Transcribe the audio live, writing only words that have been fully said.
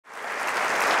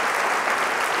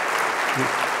We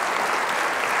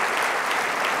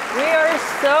are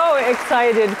so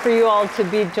excited for you all to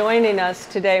be joining us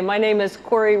today. My name is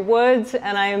Corey Woods,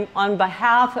 and I am on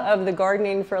behalf of the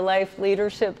Gardening for Life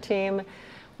leadership team.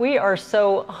 We are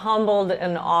so humbled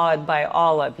and awed by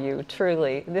all of you,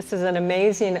 truly. This is an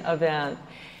amazing event.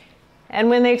 And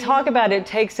when they talk about it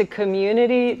takes a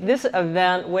community, this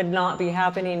event would not be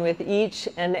happening with each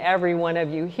and every one of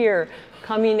you here,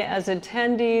 coming as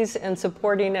attendees and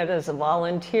supporting it as a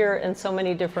volunteer in so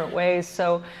many different ways.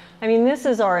 So, I mean, this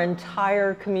is our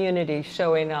entire community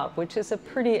showing up, which is a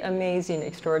pretty amazing,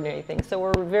 extraordinary thing. So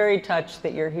we're very touched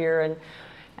that you're here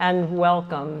and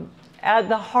welcome. At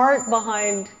the heart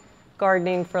behind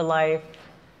Gardening for Life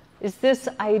is this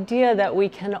idea that we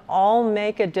can all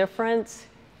make a difference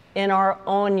in our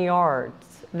own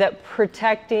yards, that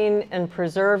protecting and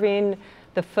preserving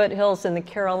the foothills in the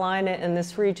Carolina and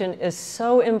this region is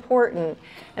so important,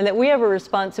 and that we have a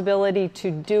responsibility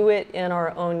to do it in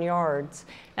our own yards.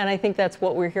 And I think that's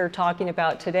what we're here talking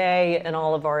about today and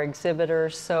all of our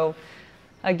exhibitors. So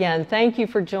again, thank you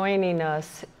for joining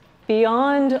us.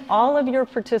 Beyond all of your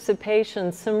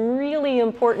participation, some really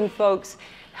important folks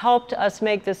helped us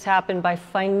make this happen by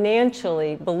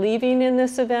financially believing in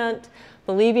this event,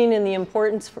 believing in the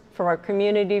importance for our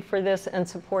community for this, and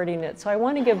supporting it. So I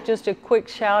want to give just a quick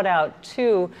shout out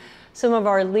to some of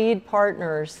our lead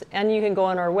partners, and you can go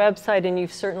on our website and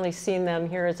you've certainly seen them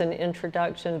here as an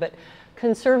introduction, but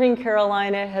Conserving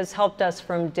Carolina has helped us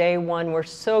from day one. We're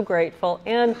so grateful,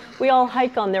 and we all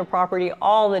hike on their property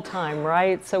all the time,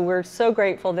 right? So we're so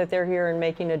grateful that they're here and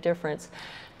making a difference.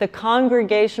 The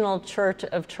Congregational Church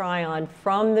of Tryon,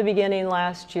 from the beginning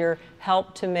last year,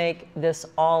 helped to make this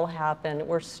all happen.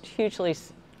 We're hugely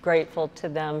grateful to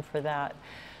them for that.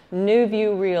 New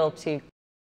View Realty,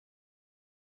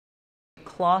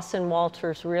 Claussen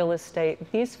Walters Real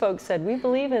Estate, these folks said, we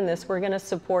believe in this, we're going to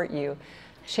support you.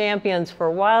 Champions for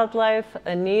Wildlife,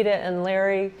 Anita,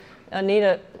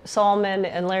 Saulmon,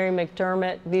 and Larry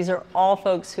McDermott. These are all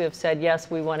folks who have said,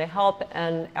 yes, we want to help,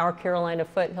 and our Carolina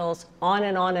foothills, on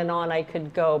and on and on I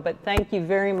could go. But thank you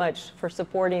very much for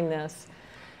supporting this.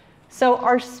 So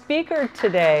our speaker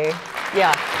today,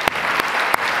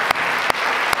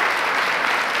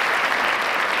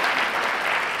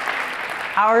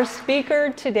 Our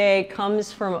speaker today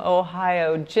comes from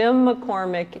Ohio. Jim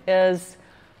McCormac is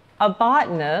a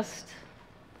botanist,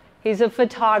 he's a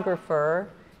photographer.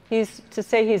 To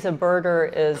say he's a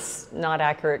birder is not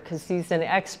accurate because he's an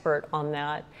expert on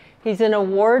that. He's an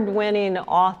award-winning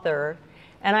author.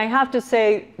 And I have to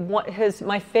say,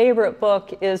 my favorite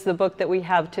book is the book that we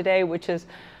have today, which is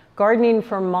Gardening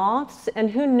for Moths. And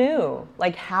who knew,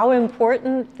 like, how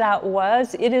important that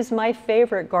was? It is my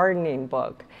favorite gardening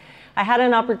book. I had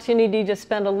an opportunity to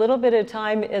spend a little bit of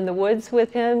time in the woods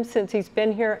with him since he's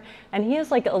been here, and he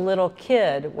is like a little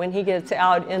kid when he gets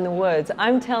out in the woods.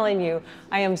 I'm telling you,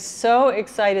 I am so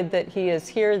excited that he is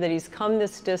here, that he's come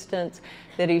this distance,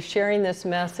 that he's sharing this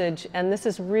message, and this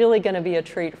is really going to be a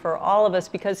treat for all of us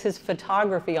because his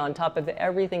photography on top of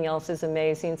everything else is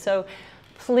amazing. So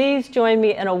please join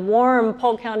me in a warm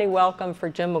Polk County welcome for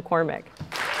Jim McCormac.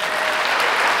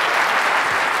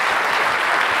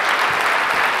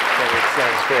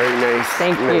 That's very nice.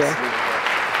 Thank you.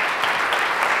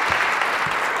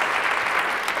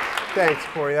 Thanks,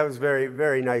 Corey. That was very,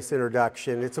 very nice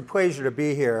introduction. It's a pleasure to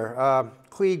be here.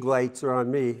 Klieg lights are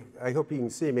on me. I hope you can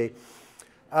see me.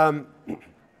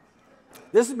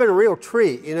 This has been a real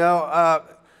treat. You know,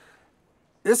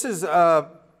 this is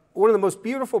one of the most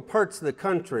beautiful parts of the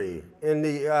country, and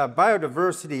the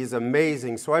biodiversity is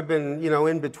amazing. So I've been,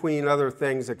 in between other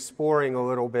things, exploring a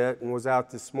little bit, and was out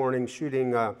this morning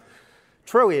shooting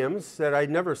trilliums that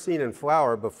I'd never seen in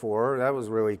flower before. That was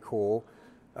really cool.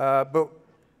 But,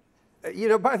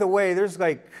 by the way, there's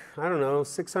like, I don't know,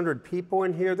 600 people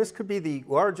in here. This could be the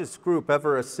largest group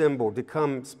ever assembled to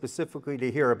come specifically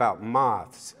to hear about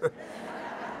moths.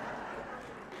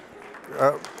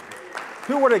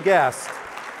 Who would have guessed?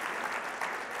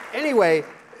 Anyway,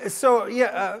 so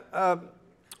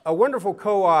a wonderful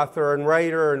co-author and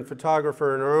writer and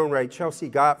photographer in her own right, Chelsea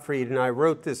Gottfried, and I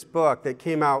wrote this book that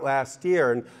came out last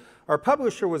year. And our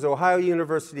publisher was Ohio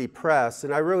University Press,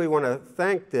 and I really want to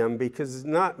thank them because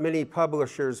not many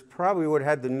publishers probably would have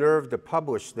had the nerve to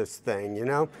publish this thing,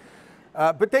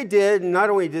 But they did, and not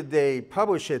only did they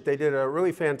publish it, they did a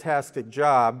really fantastic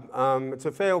job. It's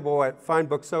available at fine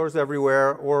booksellers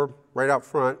everywhere or right out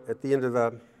front at the end of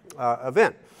the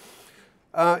event.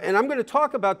 And I'm going to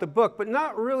talk about the book, but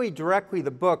not really directly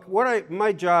the book.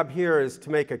 My job here is to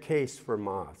make a case for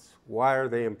moths. Why are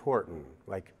they important?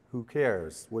 Like, who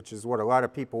cares? Which is what a lot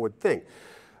of people would think.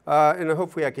 And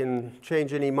hopefully I can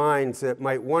change any minds that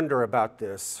might wonder about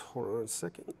this. Hold on a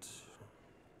second.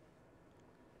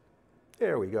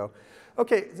 There we go.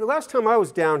 Okay, the last time I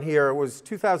was down here was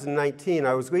 2019.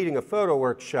 I was leading a photo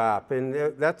workshop, and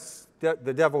that's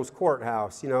the Devil's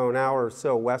Courthouse, you know, an hour or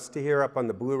so west of here up on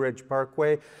the Blue Ridge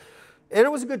Parkway. And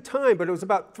it was a good time, but it was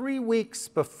about 3 weeks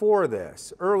before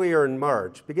this, earlier in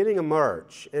March, beginning of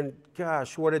March. And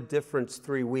gosh, what a difference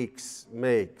 3 weeks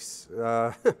makes,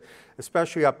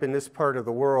 especially up in this part of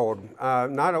the world.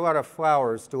 Not a lot of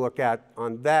flowers to look at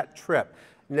on that trip.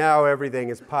 Now everything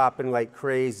is popping like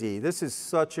crazy. This is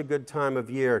such a good time of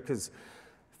year because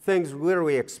things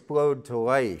literally explode to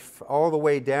life. All the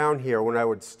way down here, when I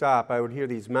would stop, I would hear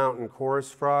these mountain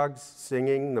chorus frogs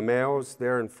singing, the males.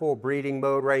 They're in full breeding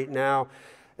mode right now.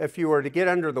 If you were to get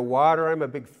under the water, I'm a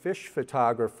big fish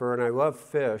photographer, and I love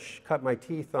fish. Cut my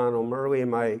teeth on them early in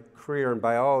my career in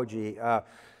biology.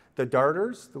 The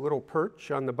darters, the little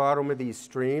perch on the bottom of these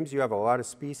streams, you have a lot of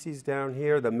species down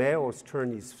here. The males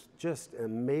turn these just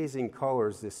amazing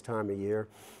colors this time of year,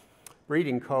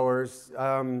 breeding colors.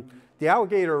 The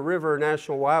Alligator River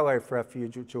National Wildlife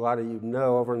Refuge, which a lot of you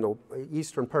know, over in the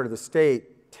eastern part of the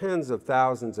state, tens of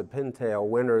thousands of pintail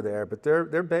winter there, but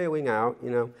they're bailing out, you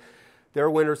know.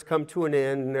 Their winters come to an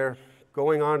end, and they're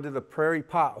going on to the prairie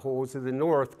potholes of the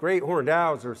north. Great horned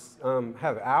owls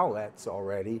have owlets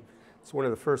already. It's one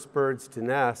of the first birds to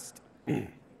nest.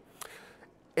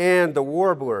 And the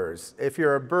warblers, if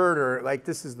you're a birder, like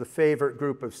this is the favorite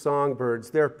group of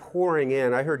songbirds, they're pouring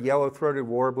in. I heard yellow-throated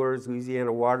warblers,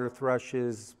 Louisiana water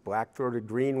thrushes, black-throated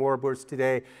green warblers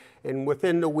today. And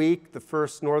within the week, the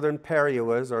first northern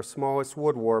parulas, our smallest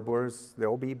wood warblers,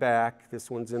 they'll be back.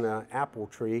 This one's in an apple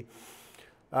tree.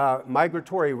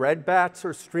 Migratory red bats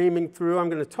are streaming through. I'm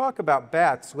going to talk about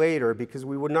bats later because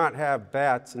we would not have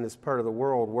bats in this part of the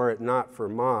world were it not for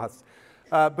moths.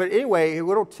 But anyway, a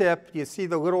little tip, you see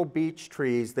the little beech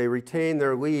trees, they retain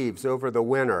their leaves over the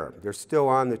winter. They're still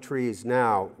on the trees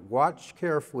now. Watch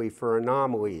carefully for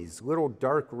anomalies, little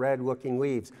dark red looking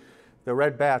leaves. The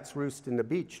red bats roost in the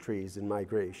beech trees in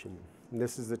migration. And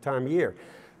this is the time of year.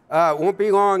 Won't be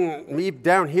long,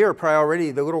 down here probably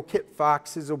already, the little kit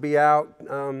foxes will be out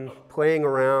playing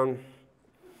around.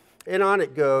 And on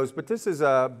it goes, but this is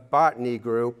a botany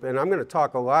group, and I'm going to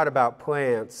talk a lot about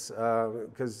plants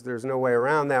because there's no way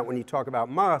around that when you talk about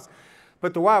moths.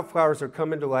 But the wildflowers are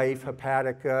coming to life,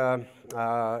 hepatica,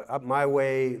 up my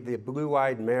way, the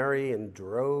blue-eyed Mary in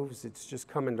droves. It's just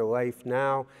coming to life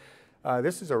now.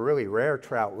 This is a really rare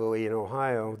trout lily in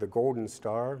Ohio, the golden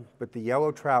star. But the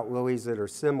yellow trout lilies that are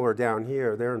similar down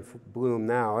here, they're in bloom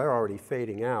now. They're already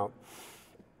fading out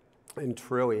in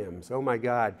trilliums. Oh, my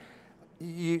God.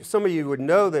 Some of you would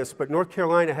know this, but North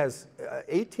Carolina has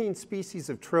 18 species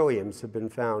of trilliums have been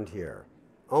found here.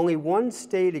 Only one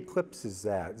state eclipses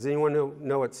that. Does anyone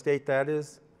know what state that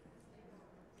is?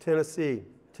 Tennessee.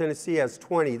 Tennessee has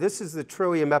 20. This is the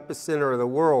trillium epicenter of the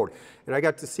world. And I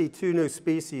got to see 2 new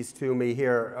species to me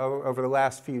here over the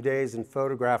last few days and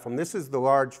photograph them. This is the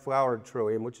large flowered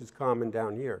trillium, which is common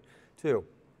down here, too.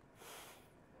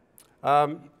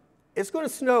 It's going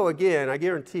to snow again, I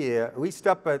guarantee you, at least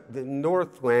up at the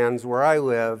Northlands where I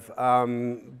live,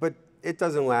 but it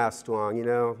doesn't last long, you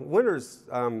know. Winter's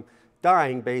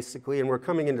dying, basically, and we're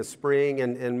coming into spring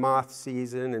and moth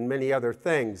season and many other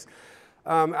things.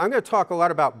 I'm going to talk a lot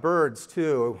about birds,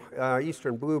 too,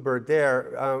 eastern bluebird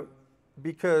there,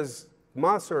 because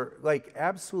moths are, like,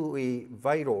 absolutely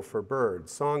vital for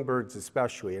birds, songbirds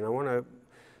especially, and I want to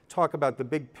talk about the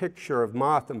big picture of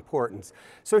moth importance.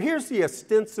 So here's the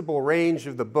ostensible range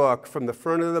of the book from the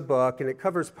front of the book, and it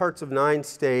covers parts of 9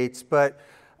 states, but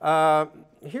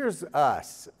here's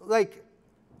us. Like,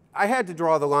 I had to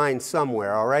draw the line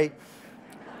somewhere, all right?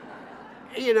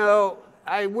 You know,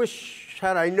 I wish,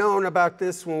 had I known about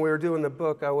this when we were doing the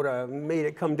book, I would have made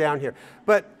it come down here.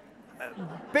 But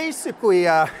basically,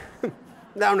 now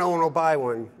no one will buy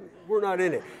one. We're not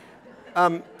in it.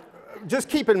 Just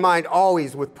keep in mind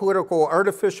always with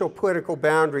artificial political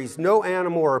boundaries, no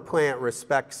animal or plant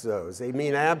respects those. They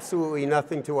mean absolutely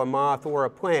nothing to a moth or a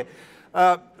plant.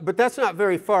 But that's not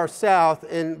very far south,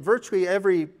 and virtually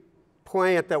every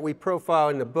plant that we profile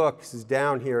in the books is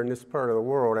down here in this part of the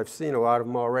world. I've seen a lot of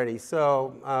them already,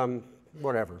 so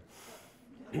whatever.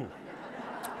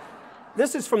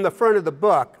 This is from the front of the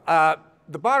book.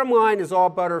 The bottom line is all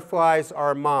butterflies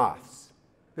are moths.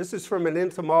 This is from an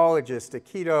entomologist,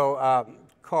 Akito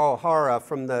Kalahara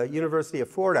from the University of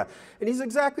Florida. And he's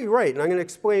exactly right, and I'm going to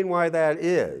explain why that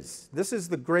is. This is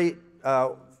the great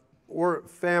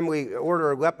family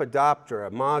order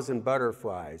Lepidoptera, moths and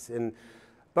butterflies. And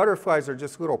Butterflies are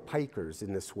just little pikers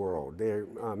in this world. They're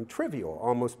trivial,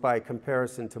 almost by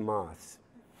comparison to moths.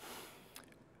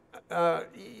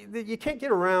 You can't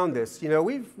get around this. You know,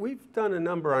 we've done a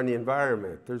number on the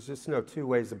environment. There's just no two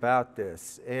ways about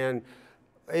this. And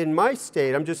in my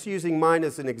state, I'm just using mine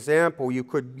as an example. You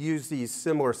could use these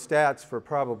similar stats for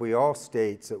probably all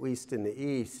states, at least in the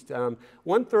East.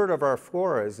 1/3 of our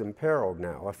flora is imperiled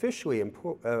now, officially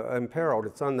imperiled.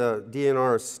 It's on the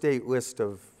DNR's state list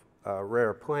of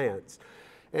rare plants.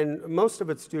 And most of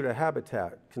it's due to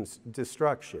habitat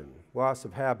destruction, loss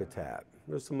of habitat.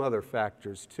 There's some other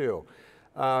factors too.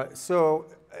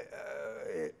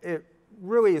 It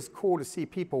really is cool to see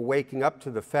people waking up to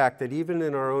the fact that even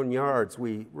in our own yards,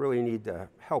 we really need to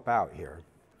help out here,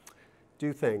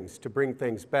 do things to bring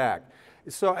things back.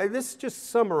 So this just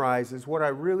summarizes what I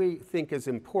really think is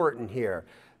important here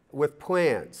with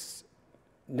plants.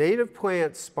 Native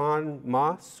plants spawn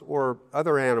moths or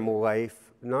other animal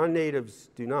life. Non-natives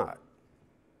do not,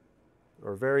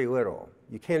 or very little.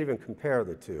 You can't even compare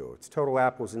the two. It's total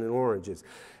apples and oranges.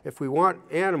 If we want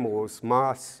animals,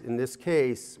 moths in this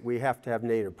case, we have to have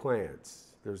native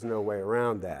plants. There's no way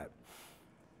around that.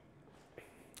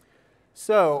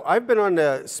 So I've been on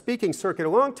the speaking circuit a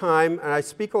long time, and I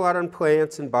speak a lot on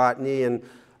plants and botany, and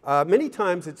many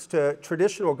times it's to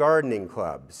traditional gardening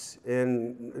clubs.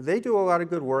 And they do a lot of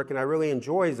good work, and I really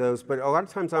enjoy those, but a lot of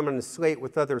times I'm on the slate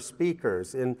with other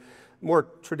speakers and more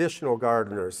traditional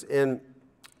gardeners. And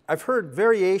I've heard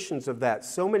variations of that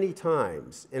so many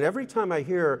times, and every time I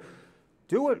hear,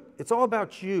 do it, it's all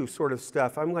about you sort of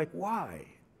stuff, I'm like, why?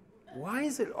 Why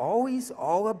is it always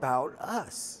all about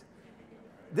us?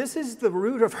 This is the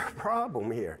root of our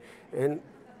problem here. And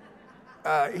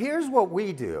here's what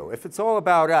we do if it's all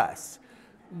about us.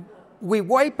 We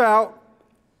wipe out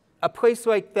a place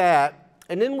like that,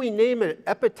 and then we name it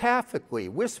epitaphically,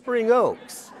 Whispering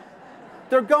Oaks.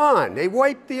 They're gone. They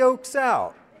wiped the oaks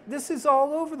out. This is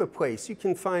all over the place. You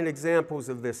can find examples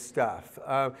of this stuff.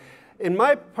 In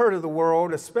my part of the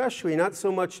world, especially, not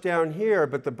so much down here,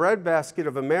 but the breadbasket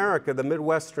of America, the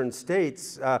Midwestern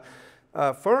states,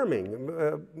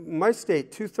 farming. My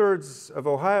state, 2/3 of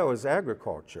Ohio is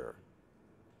agriculture.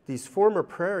 These former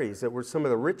prairies that were some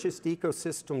of the richest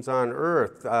ecosystems on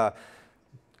earth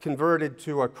converted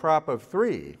to a crop of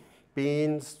 3,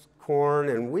 beans, corn,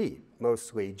 and wheat.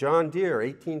 Mostly. John Deere,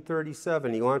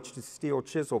 1837, he launched his steel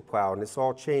chisel plow, and it's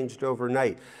all changed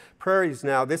overnight. Prairies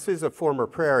now, this is a former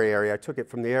prairie area. I took it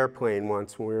from the airplane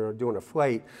once when we were doing a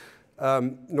flight.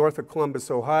 North of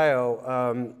Columbus,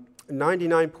 Ohio,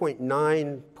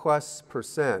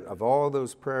 99.9+% of all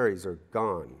those prairies are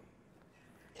gone.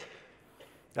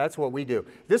 That's what we do.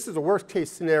 This is a worst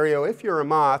case scenario. If you're a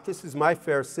moth, this is my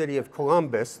fair city of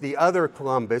Columbus, the other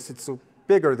Columbus. It's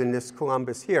bigger than this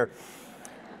Columbus here.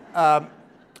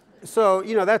 So,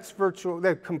 you know, that's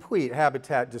the complete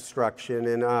habitat destruction.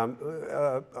 And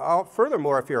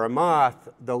furthermore, if you're a moth,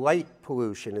 the light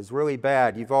pollution is really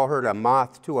bad. You've all heard a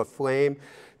moth to a flame.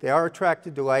 They are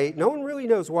attracted to light. No one really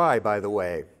knows why, by the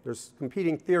way. There's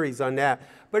competing theories on that.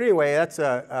 But anyway, that's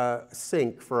a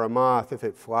sink for a moth. If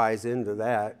it flies into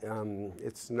that,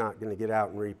 it's not going to get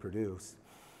out and reproduce.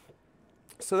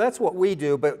 So that's what we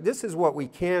do, but this is what we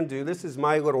can do. This is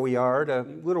my little yard, a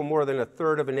little more than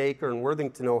 1/3 of an acre in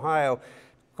Worthington, Ohio,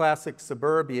 classic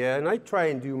suburbia, and I try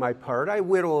and do my part. I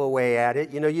whittle away at it.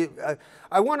 You know,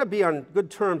 I want to be on good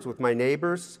terms with my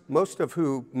neighbors, most of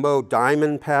who mow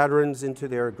diamond patterns into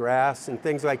their grass and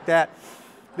things like that.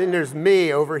 Then there's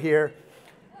me over here.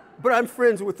 But I'm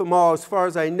friends with them all as far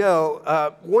as I know.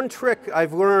 One trick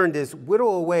I've learned is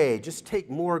whittle away. Just take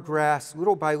more grass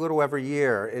little by little every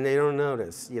year, and they don't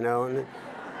notice, you know. And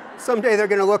someday they're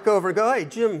going to look over and go, hey,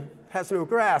 Jim has no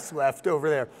grass left over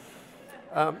there.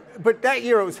 But that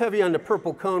year it was heavy on the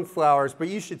purple coneflowers, but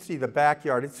you should see the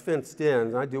backyard. It's fenced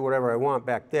in. I do whatever I want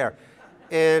back there.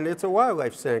 And it's a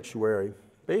wildlife sanctuary,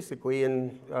 basically,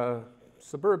 in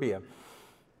suburbia.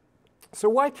 So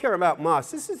why care about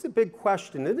moths? This is a big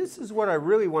question, and this is what I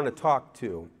really want to talk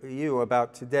to you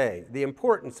about today, the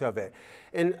importance of it.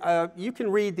 And you can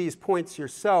read these points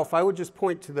yourself. I would just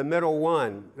point to the middle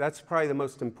one. That's probably the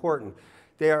most important.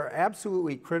 They are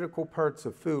absolutely critical parts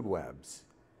of food webs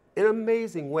in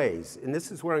amazing ways, and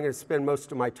this is what I'm going to spend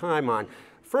most of my time on.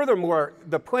 Furthermore,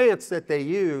 the plants that they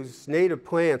use, native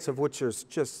plants, of which there's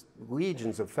just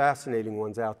legions of fascinating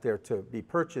ones out there to be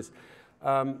purchased,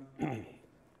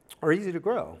 are easy to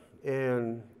grow,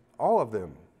 and all of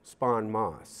them spawn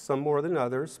moths, some more than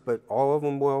others, but all of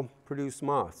them will produce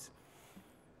moths.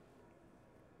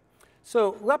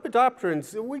 So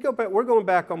Lepidopterans, we're going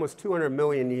back almost 200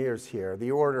 million years here, the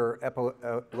order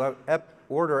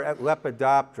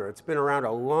Lepidoptera. It's been around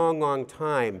a long, long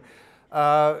time.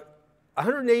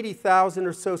 180,000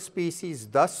 or so species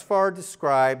thus far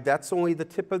described. That's only the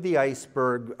tip of the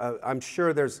iceberg. I'm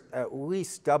sure there's at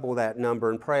least double that number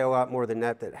and probably a lot more than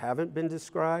that haven't been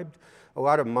described. A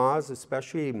lot of moths,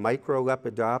 especially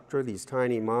Microlepidoptera, these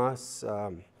tiny moths,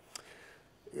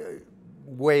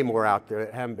 way more out there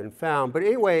that haven't been found. But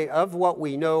anyway, of what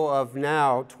we know of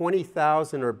now,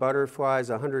 20,000 are butterflies,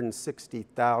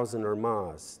 160,000 are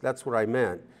moths. That's what I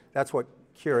meant. That's what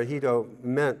Kirihito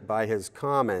meant by his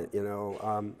comment, you know,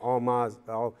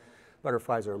 all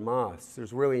butterflies are moths.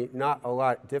 There's really not a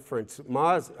lot difference.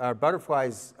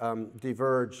 Butterflies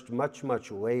diverged much,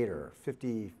 much later,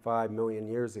 55 million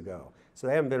years ago. So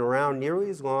they haven't been around nearly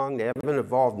as long, they haven't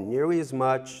evolved nearly as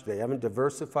much, they haven't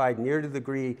diversified near to the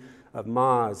degree of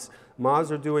moths.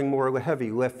 Moths are doing more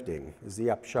heavy lifting, is the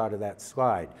upshot of that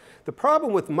slide. The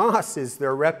problem with moths is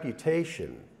their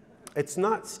reputation. It's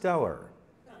not stellar.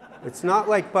 It's not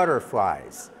like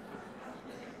butterflies.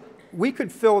 We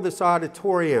could fill this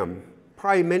auditorium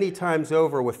probably many times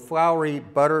over with flowery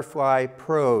butterfly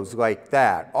prose like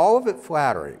that, all of it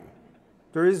flattering.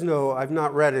 There is no, I've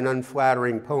not read an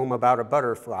unflattering poem about a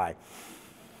butterfly.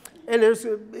 And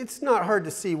it's not hard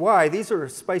to see why. These are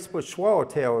spicebush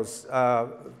swallowtails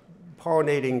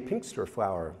pollinating pinkster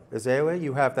flower. Azalea,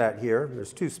 you have that here.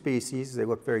 There's two species. They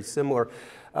look very similar.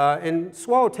 And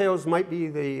swallowtails might be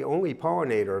the only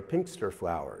pollinator of pinkster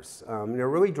flowers. They're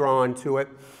really drawn to it.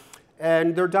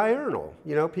 And they're diurnal.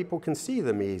 You know, people can see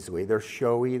them easily. They're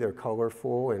showy, they're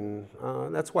colorful, and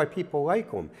that's why people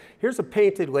like them. Here's a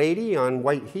painted lady on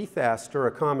white heath aster,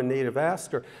 a common native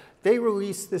aster. They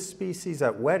release this species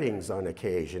at weddings on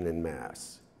occasion in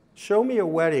mass. Show me a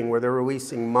wedding where they're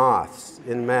releasing moths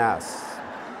in mass.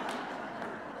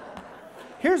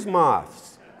 Here's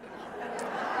moths.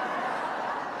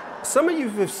 Some of you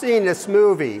have seen this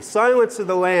movie, Silence of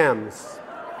the Lambs.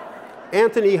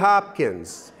 Anthony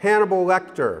Hopkins, Hannibal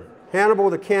Lecter, Hannibal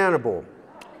the Cannibal.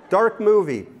 Dark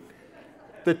movie.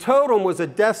 The totem was a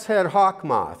death's head hawk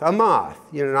moth, a moth,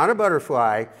 you know, not a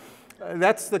butterfly.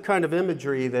 That's the kind of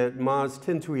imagery that moths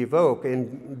tend to evoke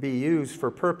and be used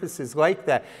for purposes like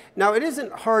that. Now, it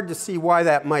isn't hard to see why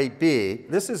that might be.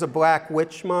 This is a black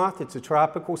witch moth. It's a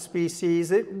tropical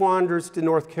species. It wanders to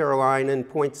North Carolina and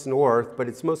points north, but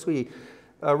it's mostly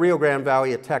Rio Grande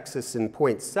Valley of Texas and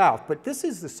points south. But this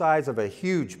is the size of a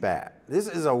huge bat. This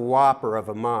is a whopper of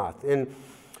a moth. And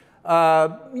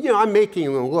you know, I'm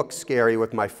making them look scary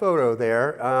with my photo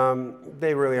there.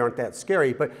 They really aren't that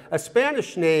scary. But a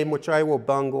Spanish name, which I will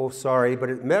bungle, sorry,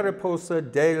 but it's Mariposa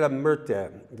de la Muerte,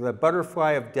 the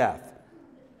butterfly of death.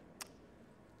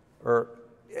 Or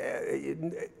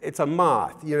it's a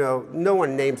moth. You know, no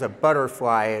one names a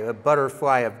butterfly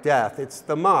of death. It's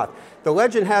the moth. The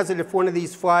legend has it if one of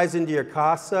these flies into your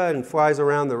casa and flies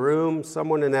around the room,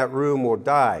 someone in that room will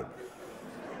die.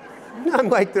 I'm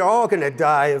like, they're all going to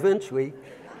die eventually.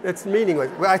 That's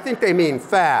meaningless. Well, I think they mean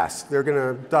fast. They're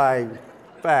going to die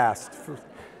fast.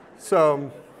 So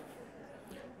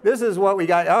this is what we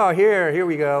got. Oh, here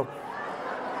we go.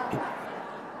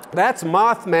 That's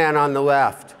Mothman on the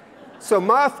left. So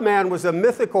Mothman was a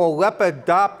mythical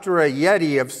Lepidoptera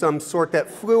yeti of some sort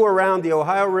that flew around the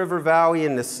Ohio River Valley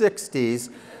in the 60s,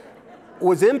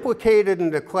 was implicated in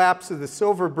the collapse of the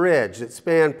Silver Bridge that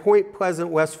spanned Point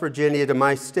Pleasant, West Virginia to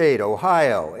my state,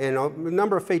 Ohio, and a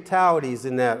number of fatalities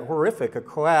in that horrific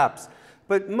collapse.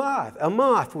 But a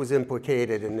moth was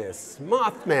implicated in this.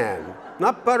 Mothman,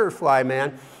 not Butterfly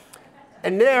Man.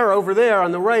 And there, over there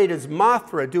on the right, is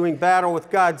Mothra doing battle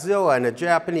with Godzilla in a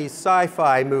Japanese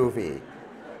sci-fi movie.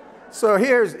 So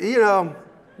here's, you know,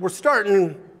 we're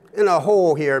starting in a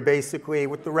hole here, basically,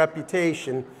 with the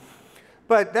reputation.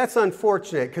 But that's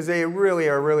unfortunate, because they really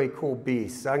are really cool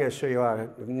beasts. I'm going to show you a lot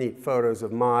of neat photos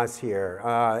of moths here,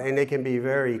 and they can be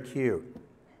very cute.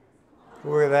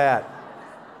 Look at that.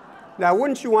 Now,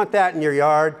 wouldn't you want that in your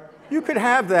yard? You could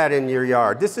have that in your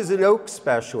yard. This is an oak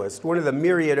specialist, one of the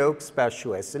myriad oak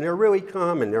specialists, and they're really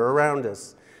common. They're around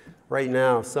us right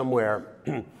now somewhere.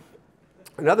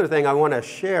 Another thing I want to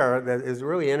share that is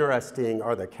really interesting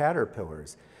are the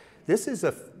caterpillars. This is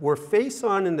we're face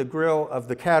on in the grill of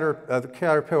the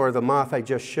caterpillar, the moth I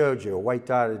just showed you, a white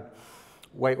dot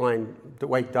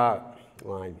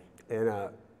line, and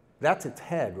that's its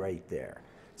head right there.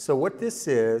 So what this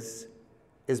is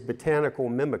botanical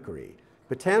mimicry.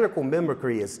 Botanical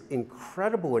mimicry is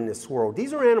incredible in this world.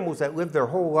 These are animals that live their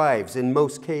whole lives, in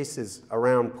most cases,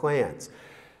 around plants.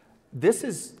 This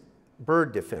is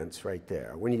bird defense right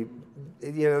there. When you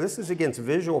know, this is against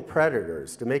visual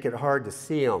predators to make it hard to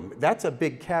see them. That's a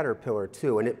big caterpillar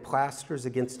too, and it plasters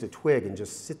against a twig and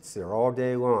just sits there all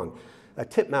day long. A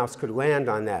titmouse could land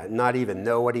on that and not even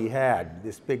know what he had,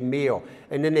 this big meal,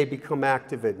 and then they become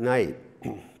active at night.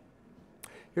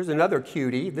 Here's another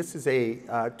cutie. This is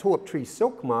a tulip tree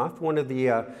silk moth. One of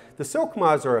the silk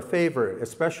moths are a favorite,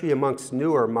 especially amongst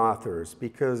newer mothers,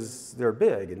 because they're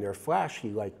big and they're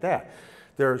flashy like that.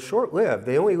 They're short-lived.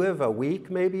 They only live a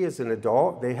week maybe as an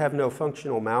adult. They have no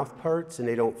functional mouth parts and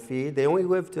they don't feed. They only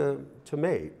live to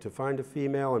mate, to find a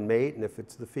female and mate, and if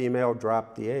it's the female,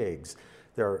 drop the eggs.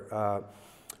 They're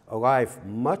alive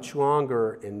much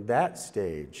longer in that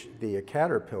stage, the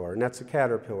caterpillar, and that's a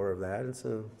caterpillar of that. It's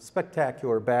a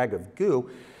spectacular bag of goo.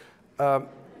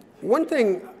 One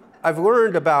thing I've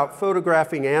learned about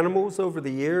photographing animals over the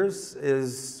years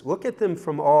is look at them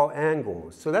from all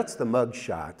angles. So that's the mug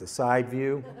shot, the side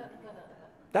view.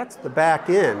 That's the back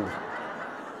end.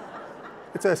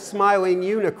 It's a smiling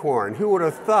unicorn. Who would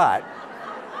have thought?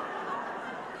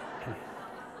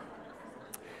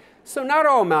 So not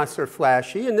all moths are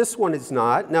flashy, and this one is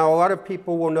not. Now, a lot of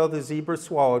people will know the zebra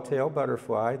swallowtail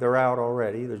butterfly. They're out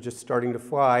already. They're just starting to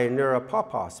fly, and they're a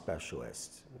pawpaw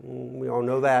specialist. We all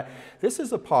know that. This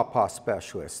is a pawpaw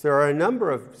specialist. There are a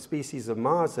number of species of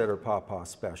moths that are pawpaw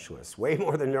specialists, way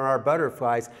more than there are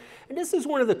butterflies. And this is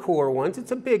one of the cooler ones.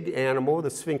 It's a big animal.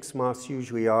 The sphinx moths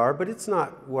usually are, but it's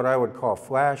not what I would call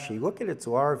flashy. Look at its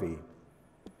larvae.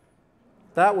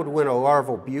 That would win a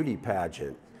larval beauty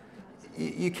pageant.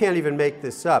 You can't even make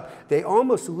this up. They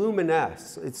almost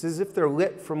luminesce. It's as if they're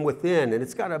lit from within, and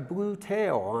it's got a blue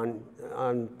tail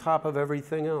on top of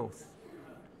everything else.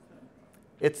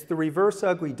 It's the reverse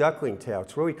ugly duckling tail.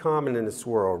 It's really common in this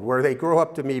world, where they grow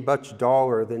up to be much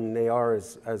duller than they are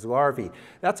as larvae.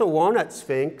 That's a walnut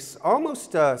sphinx,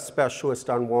 almost a specialist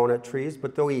on walnut trees,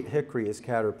 but they'll eat hickory as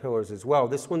caterpillars as well.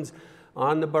 This one's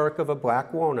on the bark of a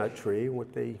black walnut tree,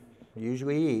 what they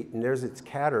usually eat, and there's its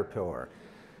caterpillar.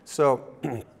 So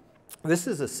this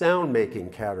is a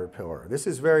sound-making caterpillar. This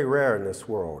is very rare in this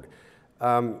world.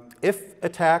 If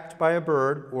attacked by a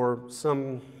bird or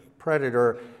some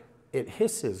predator, it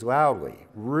hisses loudly,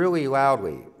 really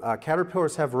loudly.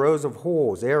 Caterpillars have rows of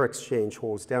holes, air exchange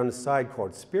holes down the side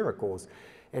called spiracles,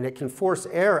 and it can force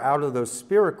air out of those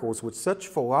spiracles with such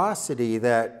velocity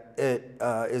that it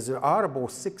is audible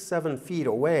 6-7 feet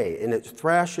away, and it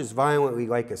thrashes violently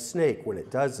like a snake when it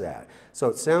does that. So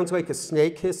it sounds like a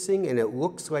snake hissing, and it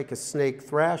looks like a snake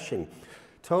thrashing.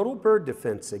 Total bird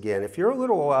defense again. If you're a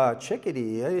little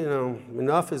chickadee, you know,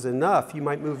 enough is enough. You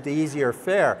might move to easier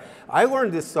fare. I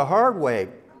learned this the hard way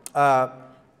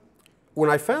when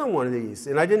I found one of these,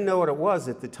 and I didn't know what it was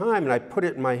at the time, and I put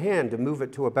it in my hand to move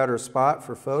it to a better spot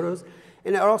for photos,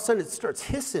 and all of a sudden it starts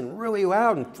hissing really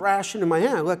loud and thrashing in my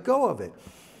hand. I let go of it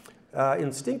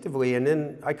instinctively, and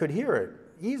then I could hear it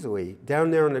easily down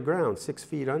there on the ground, 6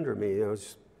 feet under me. You know,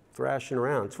 just thrashing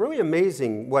around. It's really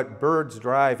amazing what birds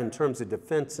drive in terms of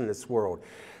defense in this world.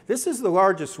 This is the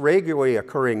largest regularly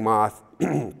occurring moth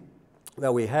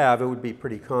that we have. It would be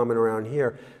pretty common around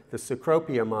here, the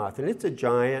Cecropia moth, and it's a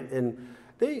giant, and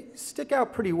they stick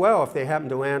out pretty well if they happen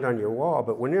to land on your wall,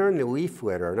 but when they're in the leaf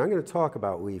litter, and I'm going to talk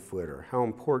about leaf litter, how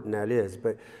important that is,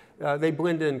 but they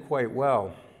blend in quite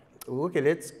well. Look at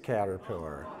its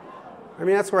caterpillar. I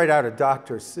mean, that's right out of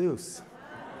Dr. Seuss.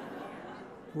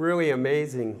 Really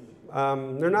amazing.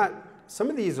 They're not, some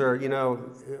of these are, you know,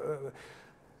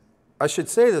 I should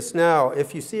say this now,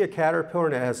 if you see a caterpillar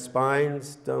and it has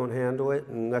spines, don't handle it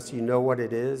unless you know what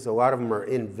it is. A lot of them are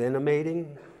envenomating.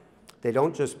 They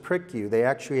don't just prick you, they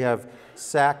actually have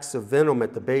sacs of venom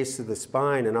at the base of the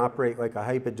spine and operate like a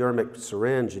hypodermic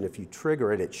syringe, and if you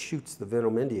trigger it, it shoots the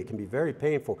venom into you. It can be very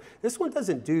painful. This one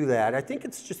doesn't do that. I think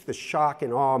it's just the shock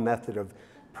and awe method of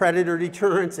predator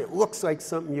deterrence. It looks like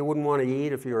something you wouldn't want to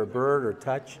eat if you're a bird or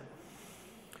touch.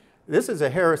 This is a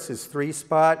Harris's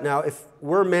 3-spot. Now, if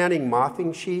we're manning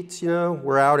mothing sheets, you know,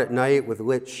 we're out at night with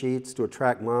lit sheets to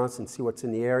attract moths and see what's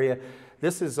in the area.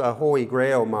 This is a holy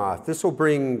grail moth. This will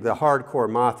bring the hardcore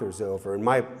mothers over, in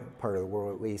my part of the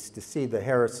world at least, to see the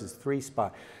Harris's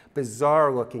 3-spot.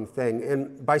 Bizarre looking thing.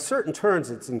 And by certain terms,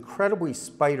 it's incredibly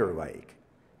spider-like.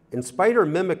 And spider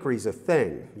mimicry is a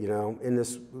thing, you know, and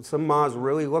some moths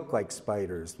really look like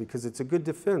spiders because it's a good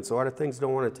defense. A lot of things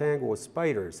don't want to tangle with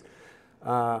spiders.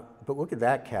 But look at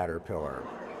that caterpillar.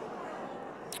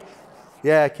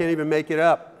 Yeah, I can't even make it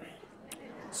up.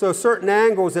 So certain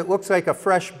angles, it looks like a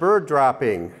fresh bird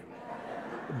dropping.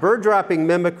 Bird dropping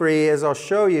mimicry, as I'll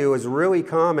show you, is really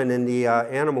common in the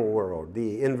animal world,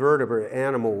 the invertebrate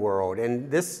animal world.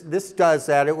 And this does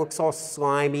that. It looks all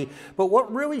slimy. But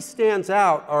what really stands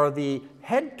out are the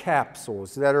head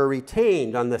capsules that are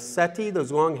retained on the setae,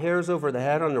 those long hairs over the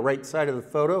head on the right side of the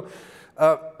photo.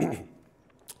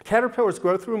 Caterpillars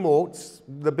grow through molts.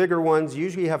 The bigger ones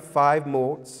usually have 5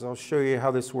 molts. I'll show you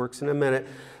how this works in a minute.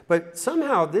 But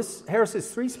somehow this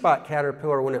Harris's 3-spot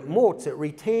caterpillar, when it molts, it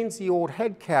retains the old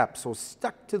head capsules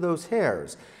stuck to those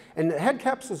hairs. And the head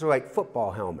capsules are like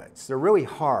football helmets. They're really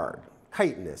hard,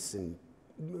 chitinous, and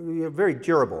very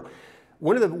durable.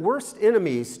 One of the worst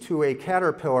enemies to a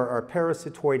caterpillar are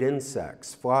parasitoid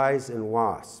insects, flies and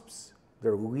wasps.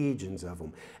 There are legions of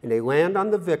them. And they land on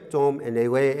the victim and they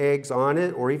lay eggs on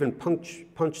it or even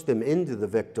punch them into the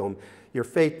victim. Your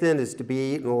fate then is to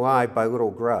be eaten alive by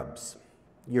little grubs.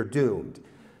 You're doomed.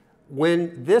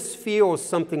 When this feels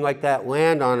something like that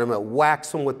land on them, it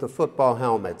whacks them with the football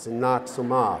helmets and knocks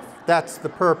them off. That's the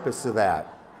purpose of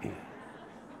that.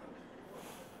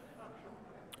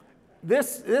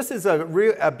 This is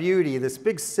a beauty, this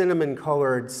big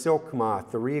cinnamon-colored silk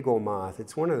moth, the regal moth.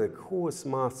 It's one of the coolest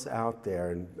moths out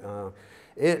there, and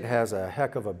it has a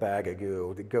heck of a bag of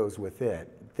goo that goes with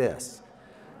it, this.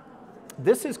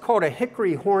 This is called a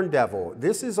hickory horn devil.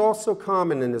 This is also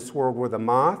common in this world where the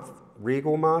moth,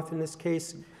 regal moth in this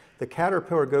case, the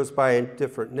caterpillar goes by a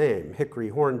different name, hickory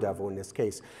horn devil in this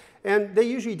case. And they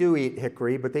usually do eat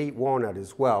hickory, but they eat walnut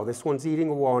as well. This one's eating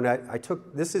a walnut.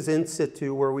 This is in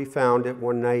situ where we found it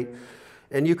one night,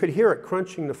 and you could hear it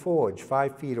crunching the foliage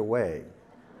 5 feet away.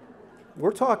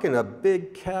 We're talking a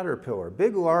big caterpillar,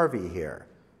 big larvae here.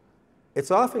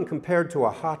 It's often compared to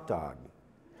a hot dog.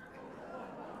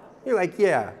 You're like,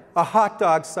 yeah, a hot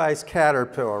dog-sized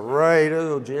caterpillar, right?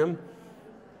 Oh, Jim.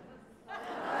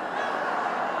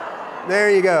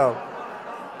 There you go.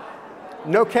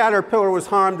 No caterpillar was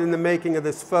harmed in the making of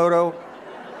this photo.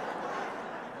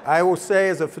 I will say,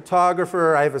 as a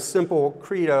photographer, I have a simple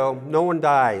credo: no one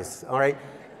dies, all right?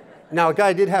 Now, a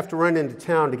guy did have to run into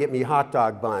town to get me hot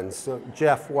dog buns. So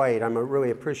Jeff White, I'm really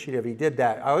appreciative he did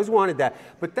that. I always wanted that.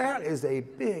 But that is a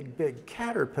big, big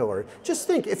caterpillar. Just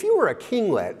think, if you were a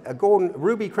kinglet, a golden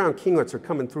ruby-crowned kinglets are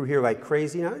coming through here like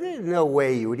crazy. Now, there's no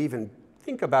way you would even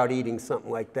think about eating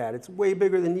something like that. It's way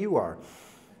bigger than you are.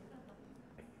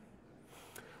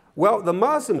 Well, the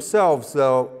moths themselves,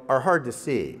 though, are hard to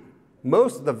see.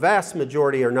 The vast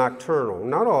majority are nocturnal.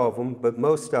 Not all of them, but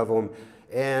most of them.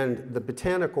 And the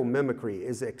botanical mimicry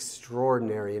is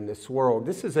extraordinary in this world.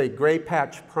 This is a gray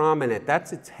patch prominent.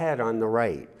 That's its head on the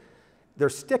right. They're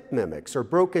stick mimics or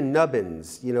broken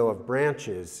nubbins, of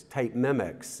branches type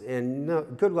mimics.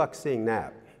 And good luck seeing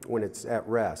that when it's at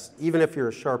rest, even if you're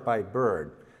a sharp-eyed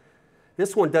bird.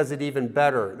 This one does it even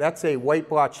better. That's a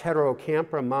white-blotched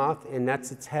heterocampra moth, and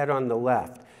that's its head on the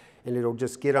left. And it'll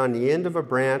just get on the end of a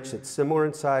branch that's similar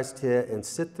in size to it and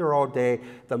sit there all day.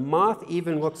 The moth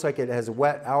even looks like it has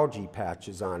wet algae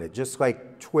patches on it, just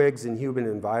like twigs in human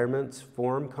environments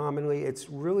form commonly.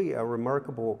 It's really a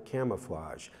remarkable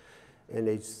camouflage. And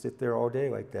they sit there all day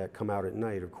like that, come out at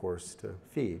night, of course, to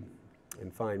feed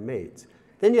and find mates.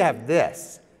 Then you have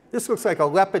this. This looks like a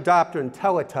Lepidopteran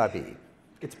Teletubby.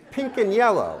 It's pink and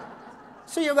yellow.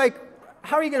 So you're like,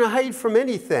 how are you going to hide from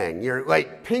anything? You're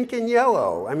like pink and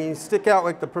yellow. I mean, you stick out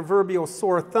like the proverbial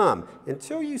sore thumb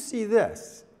until you see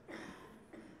this.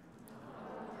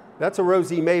 That's a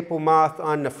rosy maple moth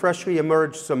on the freshly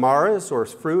emerged samaras, or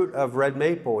fruit of red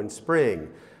maple in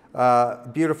spring.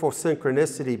 Beautiful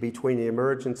synchronicity between the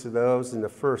emergence of those and the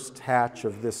first hatch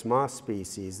of this moth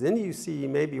species. Then you see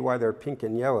maybe why they're pink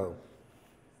and yellow.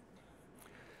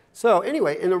 So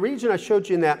anyway, in the region I showed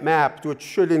you in that map, which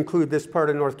should include this part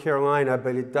of North Carolina,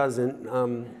 but it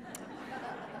doesn't,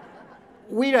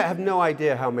 we have no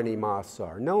idea how many moths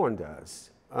are. No one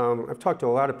does. I've talked to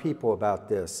a lot of people about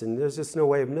this, and there's just no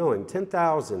way of knowing.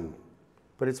 10,000,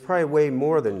 but it's probably way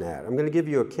more than that. I'm going to give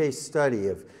you a case study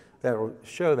that will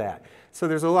show that. So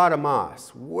there's a lot of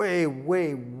moths, way,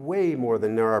 way, way more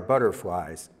than there are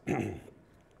butterflies.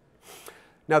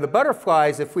 Now, the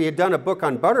butterflies, if we had done a book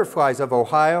on butterflies of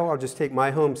Ohio, I'll just take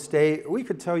my home state, we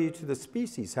could tell you to the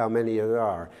species how many there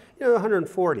are.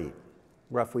 140,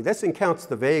 roughly. This counts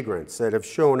the vagrants that have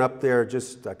shown up there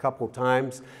just a couple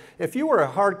times. If you were a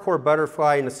hardcore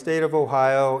butterfly in the state of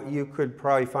Ohio, you could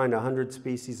probably find 100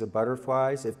 species of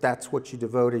butterflies, if that's what you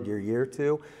devoted your year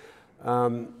to.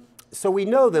 So we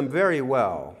know them very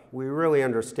well. We really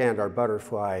understand our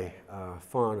butterfly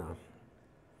fauna.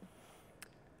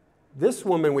 This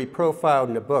woman we profiled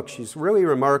in the book, she's really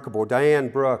remarkable, Diane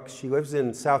Brooks. She lives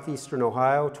in southeastern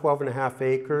Ohio, 12.5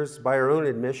 acres. By her own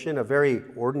admission, a very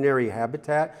ordinary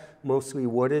habitat, mostly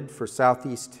wooded for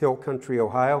southeast hill country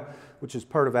Ohio, which is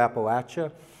part of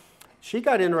Appalachia. She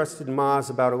got interested in moths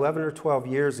about 11 or 12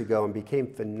 years ago and became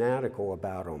fanatical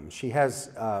about them. She has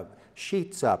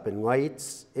sheets up and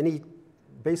lights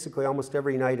basically almost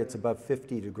every night it's above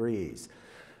 50 degrees,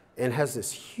 and has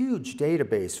this huge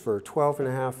database for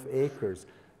 12.5 acres.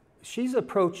 She's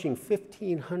approaching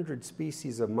 1,500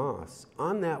 species of moths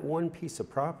on that one piece of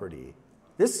property.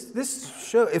 This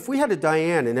show, if we had a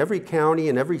Diane in every county,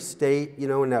 in every state, you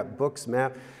know, in that book's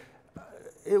map,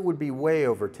 it would be way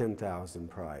over 10,000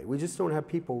 probably. We just don't have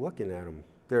people looking at them.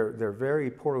 They're very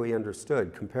poorly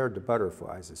understood compared to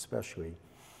butterflies especially.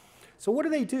 So what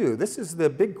do? This is the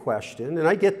big question, and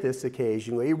I get this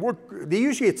occasionally.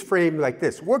 Usually it's framed like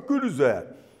this: what good is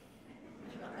that?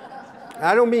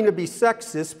 I don't mean to be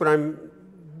sexist, but I'm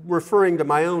referring to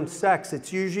my own sex.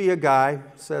 It's usually a guy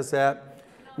says that.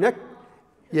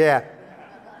 Yeah.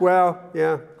 Well,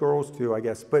 yeah, girls too, I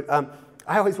guess. But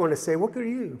I always want to say, what good are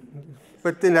you?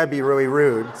 But then that'd be really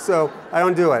rude. So I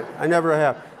don't do it. I never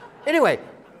have. Anyway,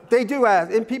 they do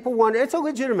ask, and people wonder, it's a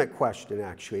legitimate question,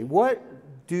 actually. What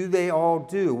do they all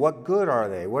do? What good are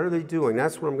they? What are they doing?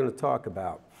 That's what I'm going to talk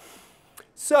about.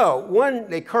 So, one,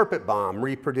 they carpet bomb,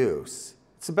 reproduce.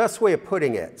 It's the best way of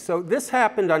putting it. So this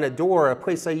happened on Adora, a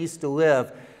place I used to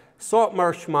live. Salt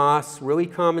marsh moths, really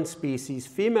common species.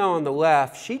 Female on the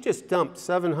left, she just dumped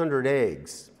 700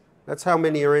 eggs. That's how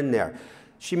many are in there.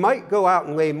 She might go out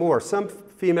and lay more. Some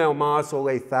female moths will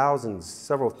lay thousands,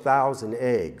 several thousand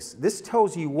eggs. This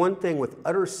tells you one thing with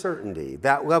utter certainty: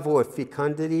 that level of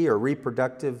fecundity or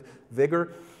reproductive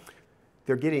vigor,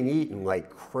 they're getting eaten like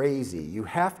crazy. You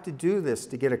have to do this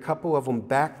to get a couple of them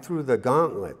back through the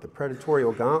gauntlet, the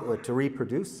predatorial gauntlet, to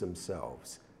reproduce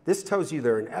themselves. This tells you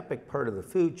they're an epic part of the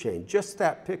food chain. Just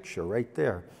that picture right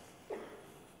there.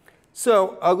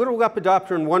 So, a little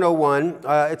Lepidopteran 101.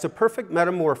 It's a perfect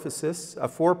metamorphosis, a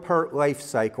 4-part life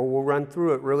cycle. We'll run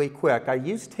through it really quick. I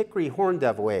used hickory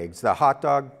horndevil eggs, the hot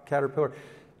dog caterpillar,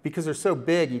 because they're so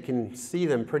big you can see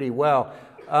them pretty well.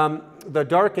 The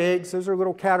dark eggs, those are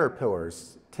little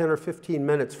caterpillars, 10 or 15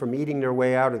 minutes from eating their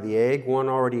way out of the egg. One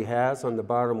already has on the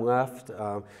bottom left.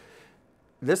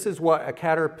 This is what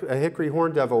a hickory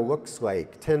horndevil looks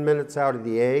like, 10 minutes out of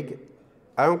the egg.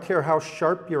 I don't care how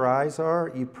sharp your eyes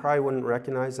are, you probably wouldn't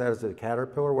recognize that as a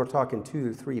caterpillar. We're talking 2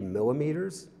 to 3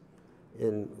 millimeters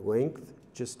in length,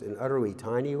 just an utterly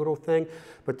tiny little thing.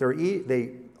 But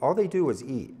all they do is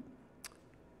eat.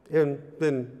 And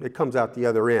then it comes out the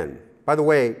other end. By the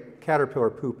way, caterpillar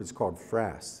poop is called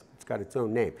frass. It's got its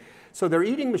own name. So they're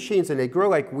eating machines and they grow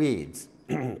like weeds.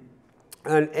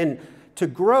 and to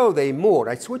grow, they molt.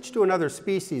 I switched to another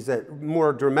species that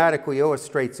more dramatically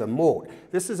illustrates a molt.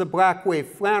 This is a black-wave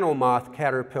flannel moth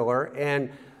caterpillar, and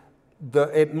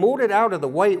it molted out of the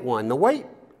white one. The white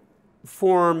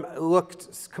form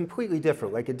looked completely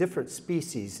different, like a different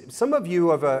species. Some of you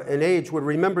of an age would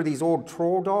remember these old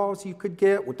troll dolls you could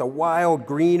get with the wild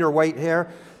green or white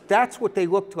hair. That's what they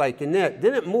looked like in it.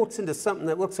 Then it molts into something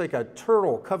that looks like a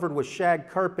turtle covered with shag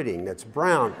carpeting that's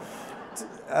brown.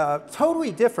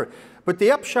 Totally different. But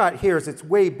the upshot here is it's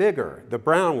way bigger, the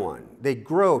brown one. They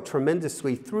grow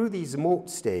tremendously through these molt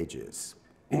stages.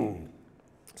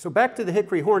 So back to the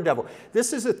hickory horndevil.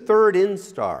 This is a third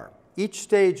instar. Each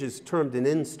stage is termed an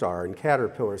instar in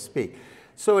caterpillar speak.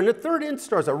 So in the third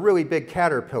instar is a really big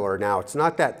caterpillar now. It's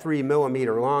not that 3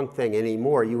 millimeter long thing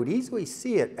anymore. You would easily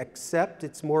see it, except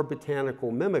it's more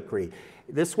botanical mimicry.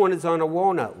 This one is on a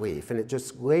walnut leaf, and it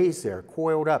just lays there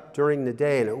coiled up during the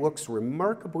day, and it looks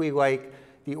remarkably like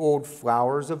the old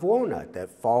flowers of walnut that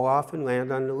fall off and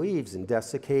land on the leaves and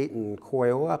desiccate and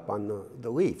coil up on the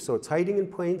leaf. So it's hiding in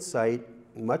plain sight,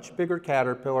 much bigger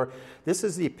caterpillar. This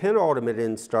is the penultimate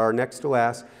instar, next to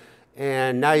last,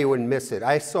 and now you wouldn't miss it.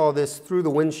 I saw this through the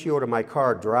windshield of my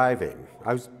car driving.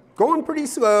 I was going pretty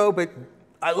slow, but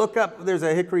I look up, there's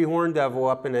a hickory horndevil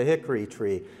up in a hickory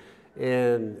tree,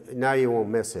 and now you won't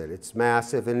miss it. It's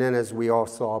massive, and then as we all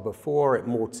saw before, it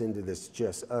molts into this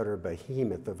just utter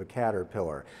behemoth of a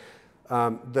caterpillar.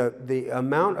 The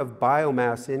amount of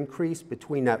biomass increase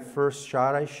between that first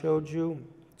shot I showed you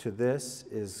to this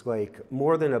is like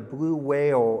more than a blue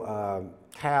whale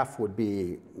calf would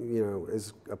be, you know,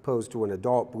 as opposed to an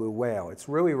adult blue whale. It's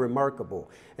really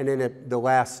remarkable. And then at the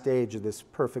last stage of this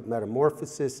perfect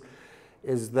metamorphosis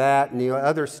is that, and the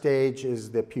other stage is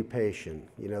the pupation,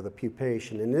 you know, the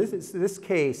pupation. In this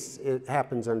case, it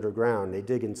happens underground. They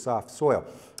dig in soft soil.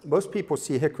 Most people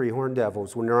see hickory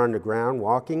horndevils when they're on the ground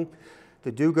walking.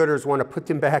 The do-gooders want to put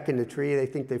them back in the tree. They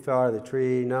think they fell out of the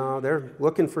tree. No, they're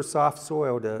looking for soft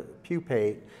soil to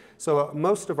pupate. So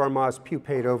most of our moths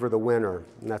pupate over the winter,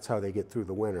 and that's how they get through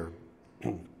the winter.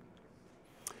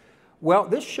 Well,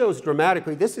 this shows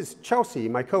dramatically, this is Chelsea,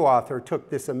 my co-author, took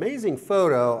this amazing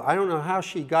photo. I don't know how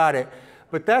she got it,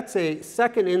 but that's a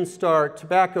second instar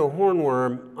tobacco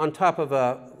hornworm on top of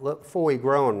a fully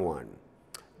grown one.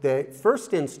 The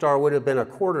first instar would have been a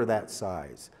quarter that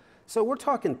size. So we're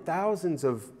talking thousands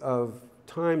of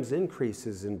times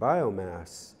increases in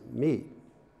biomass meat,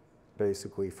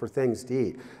 basically, for things to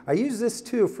eat. I use this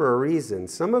too for a reason.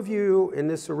 Some of you in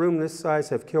this room this size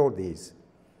have killed these.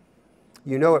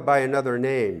 You know it by another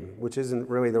name, which isn't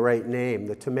really the right name,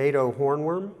 the tomato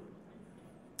hornworm.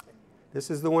 This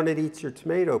is the one that eats your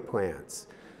tomato plants.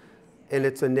 And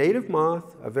it's a native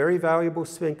moth, a very valuable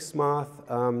sphinx moth.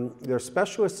 They're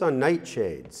specialists on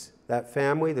nightshades. That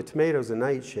family, the tomato's a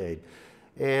nightshade.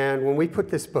 And when we put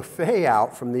this buffet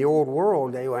out from the old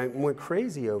world, they went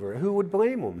crazy over it. Who would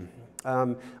blame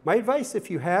them? My advice, if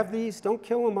you have these, don't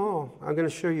kill them all. I'm going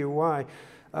to show you why.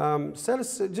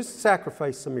 Just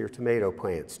sacrifice some of your tomato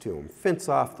plants to them. Fence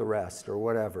off the rest or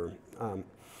whatever.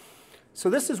 So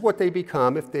this is what they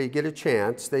become if they get a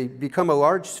chance. They become a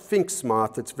large sphinx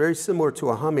moth that's very similar to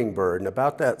a hummingbird and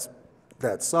about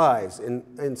that size.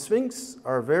 And sphinx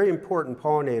are very important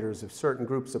pollinators of certain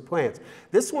groups of plants.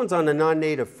 This one's on the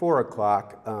non-native 4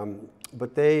 o'clock,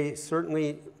 but they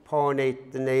certainly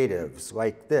pollinate the natives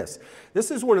like this. This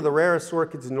is one of the rarest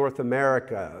orchids in North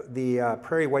America, the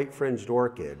prairie white-fringed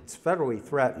orchid. It's federally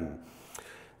threatened.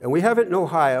 And we have it in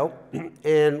Ohio,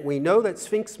 and we know that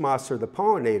sphinx moths are the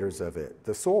pollinators of it,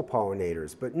 the sole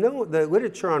pollinators. But no, the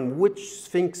literature on which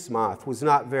sphinx moth was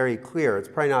not very clear. It's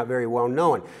probably not very well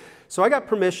known. So I got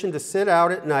permission to sit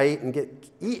out at night and get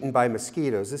eaten by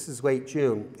mosquitoes. This is late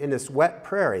June, in this wet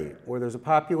prairie where there's a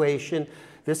population.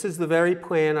 This is the very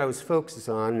plant I was focused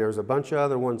on. There's a bunch of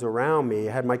other ones around me.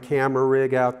 I had my camera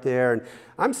rig out there, and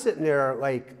I'm sitting there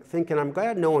like thinking, I'm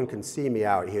glad no one can see me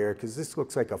out here because this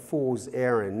looks like a fool's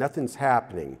errand. Nothing's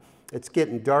happening. It's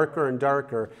getting darker and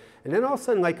darker. And then all of a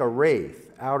sudden, like a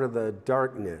wraith, out of the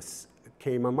darkness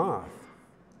came a moth.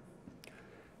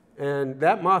 And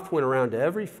that moth went around to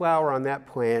every flower on that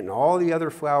plant and all the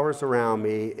other flowers around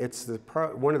me. It's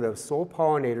one of the sole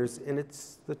pollinators, and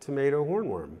it's the tomato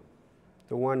hornworm,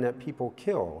 the one that people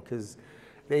kill because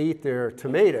they eat their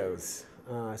tomatoes.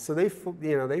 So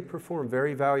they perform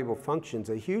very valuable functions.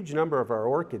 A huge number of our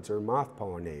orchids are moth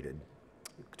pollinated,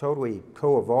 totally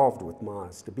co-evolved with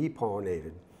moths to be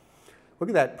pollinated. Look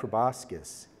at that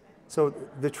proboscis. So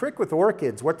the trick with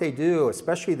orchids, what they do,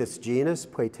 especially this genus,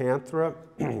 Platanthera,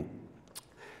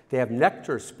 they have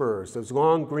nectar spurs, those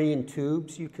long green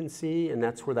tubes you can see, and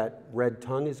that's where that red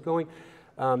tongue is going.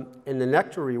 And the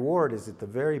nectar reward is at the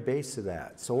very base of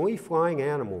that. So only flying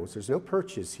animals, there's no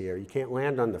perches here. You can't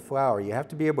land on the flower. You have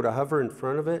to be able to hover in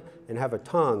front of it and have a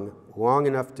tongue long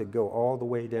enough to go all the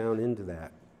way down into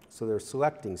that. So they're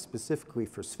selecting specifically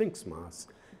for sphinx moths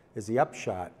is the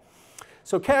upshot.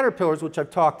 So caterpillars, which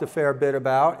I've talked a fair bit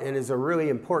about and is a really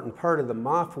important part of the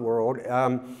moth world,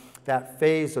 that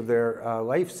phase of their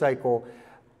life cycle,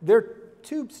 they're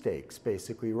tube stakes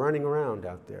basically running around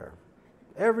out there.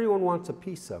 Everyone wants a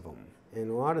piece of them, and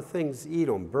a lot of things eat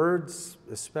them, birds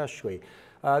especially.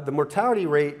 The mortality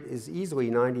rate is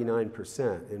easily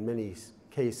 99% in many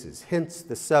cases, hence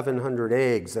the 700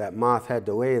 eggs that moth had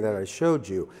to lay that I showed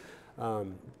you.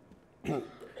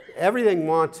 Everything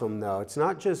wants them, though. It's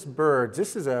not just birds.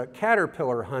 This is a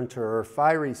caterpillar hunter or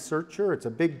fiery searcher. It's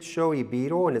a big showy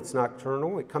beetle, and it's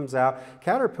nocturnal. It comes out.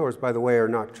 Caterpillars, by the way, are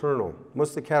nocturnal.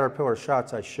 Most of the caterpillar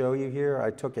shots I show you here,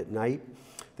 I took at night.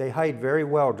 They hide very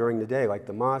well during the day, like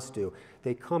the moths do.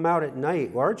 They come out at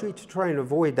night, largely to try and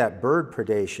avoid that bird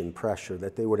predation pressure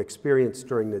that they would experience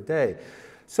during the day.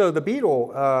 So the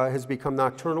beetle has become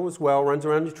nocturnal as well, runs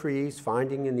around the trees,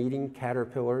 finding and eating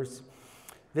caterpillars.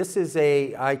 This is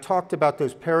I talked about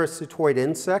those parasitoid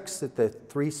insects that the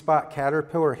 3-spot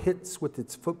caterpillar hits with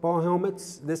its football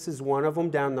helmets. This is one of them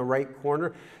down in the right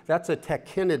corner. That's a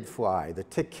tachinid fly. The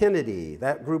tachinidae,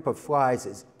 that group of flies,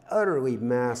 is utterly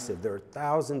massive. There are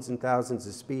thousands and thousands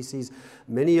of species,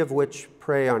 many of which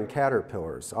prey on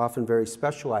caterpillars, often very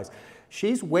specialized.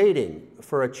 She's waiting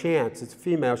for a chance. It's a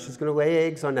female. She's going to lay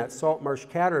eggs on that salt marsh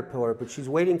caterpillar, but she's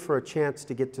waiting for a chance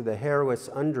to get to the hairless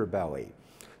underbelly.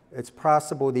 It's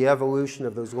possible the evolution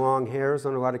of those long hairs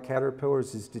on a lot of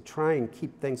caterpillars is to try and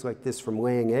keep things like this from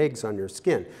laying eggs on their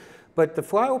skin. But the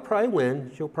fly will probably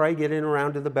win. She'll probably get in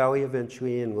around to the belly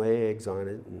eventually and lay eggs on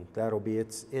it, and that'll be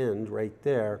its end right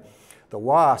there. The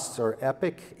wasps are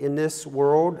epic in this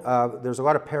world. There's a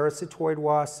lot of parasitoid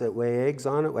wasps that lay eggs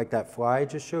on it, like that fly I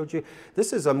just showed you.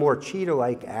 This is a more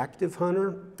cheetah-like active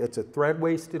hunter. It's a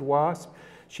thread-waisted wasp.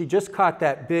 She just caught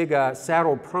that big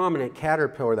saddled prominent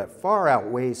caterpillar that far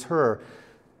outweighs her,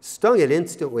 stung it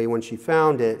instantly when she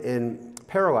found it, and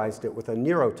paralyzed it with a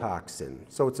neurotoxin,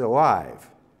 so it's alive.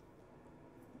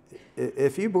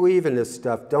 If you believe in this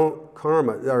stuff, don't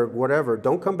karma or whatever,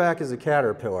 don't come back as a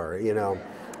caterpillar, you know.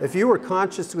 If you were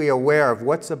consciously aware of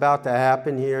what's about to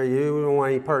happen here, you don't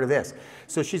want any part of this.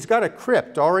 So she's got a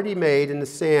crypt already made in the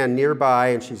sand nearby,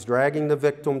 and she's dragging the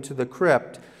victim to the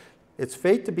crypt. It's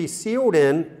fate to be sealed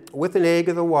in with an egg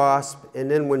of the wasp, and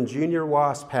then when junior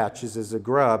wasp hatches as a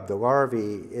grub, the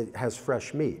larvae, it has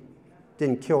fresh meat.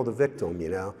 Didn't kill the victim, you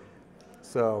know.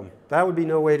 So that would be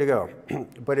no way to go.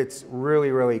 But it's really,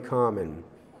 really common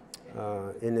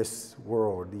in this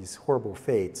world, these horrible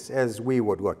fates, as we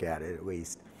would look at it at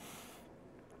least.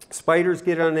 Spiders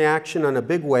get on the action in a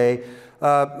big way.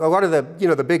 A lot of the,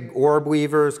 the big orb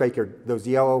weavers, like those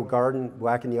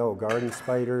black and yellow garden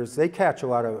spiders, they catch a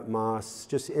lot of moths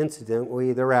just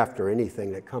incidentally. They're after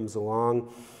anything that comes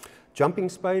along. Jumping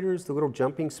spiders, the little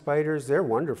jumping spiders, they're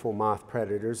wonderful moth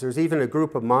predators. There's even a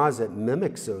group of moths that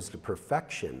mimics those to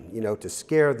perfection, to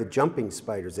scare the jumping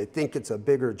spiders. They think it's a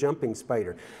bigger jumping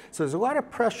spider. So there's a lot of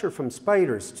pressure from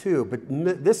spiders too, but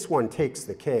this one takes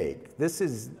the cake. This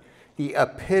is the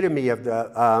epitome of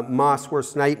the moth's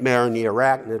worst nightmare in the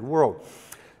arachnid world.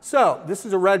 So this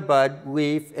is a redbud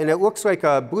leaf, and it looks like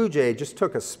a blue jay just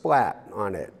took a splat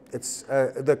on it. It's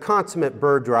the consummate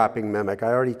bird dropping mimic. I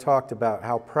already talked about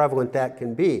how prevalent that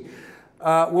can be.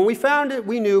 When we found it,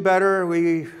 we knew better.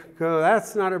 We go,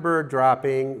 that's not a bird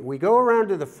dropping. We go around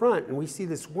to the front, and we see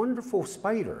this wonderful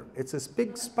spider. It's this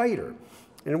big spider,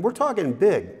 and we're talking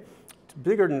big.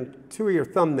 Bigger than 2 of your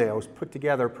thumbnails put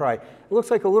together probably. It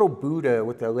looks like a little Buddha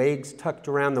with the legs tucked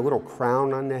around the little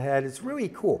crown on the head. It's really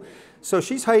cool. So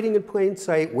she's hiding in plain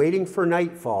sight, waiting for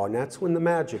nightfall, and that's when the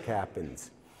magic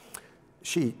happens.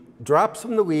 She drops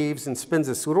from the leaves and spins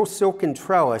this little silken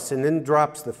trellis and then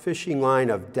drops the fishing line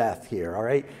of death here, all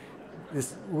right?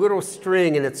 This little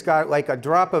string, and it's got like a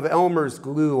drop of Elmer's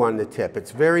glue on the tip.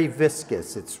 It's very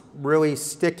viscous. It's really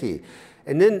sticky.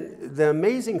 And then the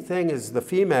amazing thing is the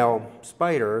female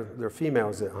spider, there are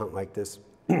females that hunt like this,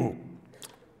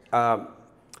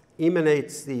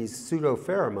 emanates these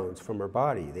pseudopheromones from her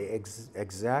body. They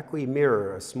exactly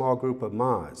mirror a small group of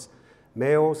moths.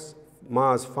 Moths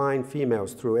find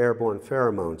females through airborne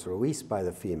pheromones released by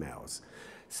the females.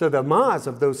 So the moths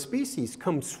of those species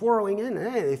come swirling in.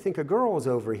 Hey, they think a girl's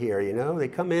over here, They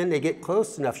come in, they get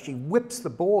close enough. She whips the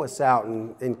bolus out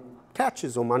and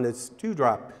catches them on this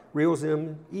dewdrop, reels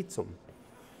them, eats them.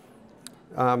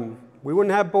 We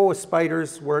wouldn't have bolus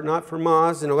spiders were it not for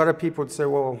moths, and a lot of people would say,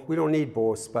 well, we don't need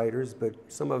bolus spiders, but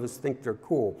some of us think they're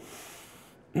cool.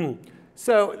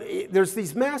 So there's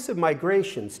these massive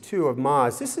migrations, too, of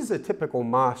moths. This is a typical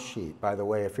moth sheet, by the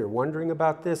way, if you're wondering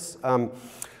about this.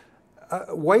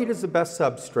 White is the best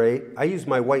substrate. I use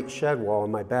my white shed wall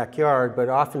in my backyard, but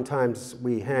oftentimes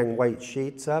we hang white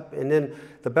sheets up. And then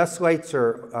the best lights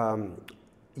are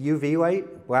UV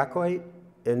light, black light,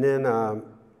 and then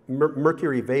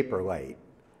mercury vapor light.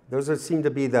 Those seem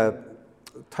to be the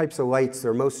types of lights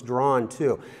they're most drawn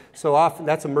to. So often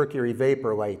that's a mercury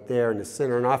vapor light there in the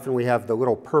center, and often we have the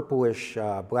little purplish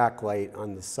black light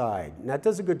on the side. And that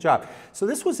does a good job. So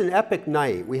this was an epic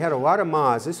night. We had a lot of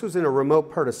moths. This was in a remote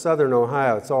part of southern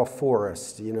Ohio. It's all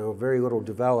forest, very little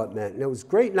development. And it was a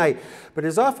great night, but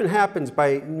as often happens,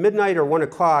 by midnight or 1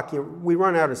 o'clock, we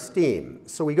run out of steam.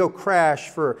 So we go crash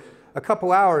for a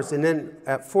couple hours, and then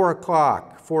at 4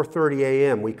 o'clock, 4:30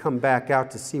 a.m., we come back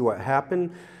out to see what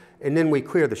happened, and then we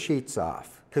clear the sheets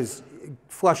off, because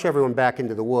flush everyone back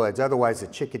into the woods. Otherwise, the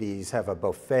chickadees have a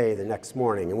buffet the next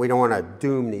morning, and we don't want to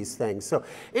doom these things. So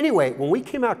anyway, when we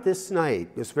came out this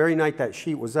night, this very night that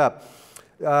sheet was up,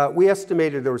 we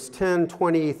estimated there was 10,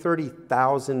 20,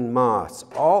 30,000 moths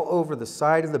all over the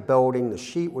side of the building. The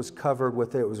sheet was covered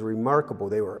with it. It was remarkable.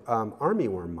 They were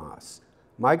armyworm moths,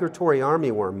 migratory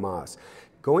armyworm moths,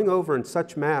 going over in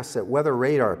such mass that weather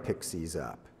radar picks these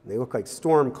up. They look like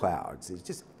storm clouds. It's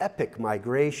just epic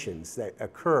migrations that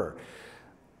occur.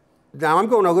 Now, I'm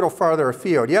going a little farther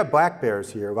afield. You have black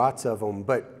bears here, lots of them,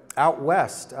 but out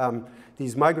west,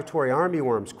 these migratory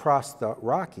armyworms cross the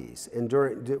Rockies, and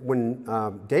when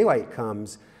daylight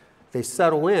comes, they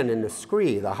settle in the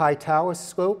scree, the high talus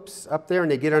slopes up there,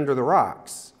 and they get under the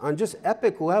rocks on just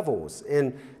epic levels.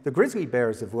 And the grizzly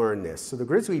bears have learned this. So the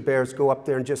grizzly bears go up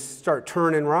there and just start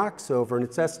turning rocks over, and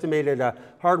it's estimated a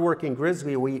hardworking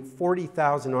grizzly will eat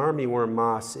 40,000 armyworm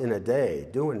moths in a day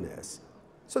doing this.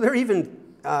 So they're even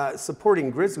supporting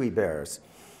grizzly bears.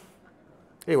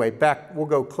 Anyway, we'll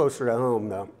go closer to home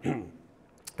though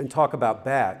and talk about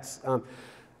bats.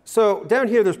 So down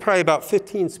here there's probably about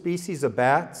 15 species of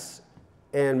bats,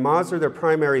 and moths are their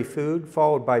primary food,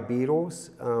 followed by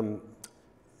beetles.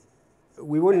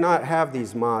 We would not have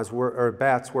these moths or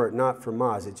bats were it not for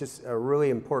moths. It's just a really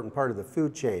important part of the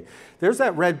food chain. There's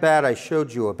that red bat I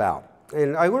showed you about.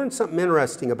 And I learned something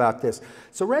interesting about this.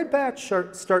 So red bats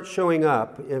start showing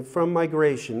up from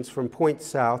migrations from points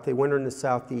south. They winter in the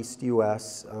southeast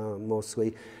U.S.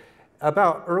 Mostly,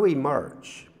 about early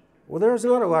March. Well, there's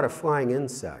not a lot of flying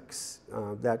insects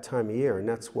that time of year, and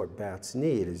that's what bats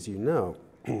need, as you know.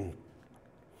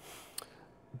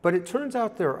 But it turns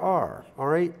out there are, all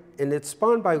right? And it's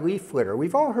spawned by leaf litter.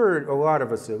 We've all heard, a lot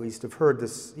of us at least, have heard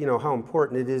this, you know, how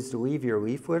important it is to leave your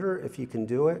leaf litter if you can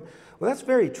do it. Well, that's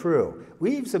very true.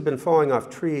 Leaves have been falling off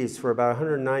trees for about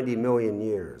 190 million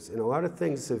years, and a lot of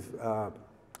things have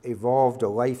evolved a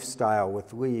lifestyle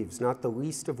with leaves, not the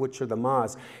least of which are the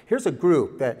moths. Here's a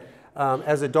group that,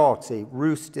 as adults, they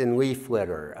roost in leaf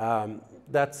litter.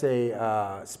 That's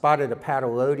a spotted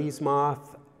Apatolotes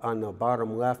moth on the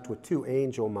bottom left with 2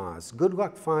 angel moths. Good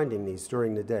luck finding these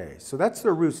during the day. So that's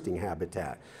their roosting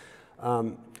habitat.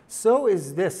 So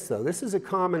is this, though. This is a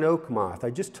common oak moth. I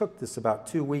just took this about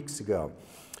 2 weeks ago.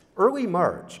 Early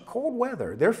March, cold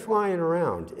weather, they're flying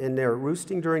around and they're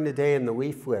roosting during the day in the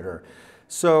leaf litter.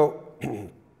 So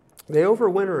they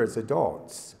overwinter as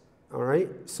adults, all right?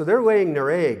 So they're laying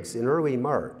their eggs in early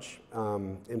March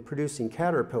and producing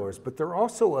caterpillars, but they're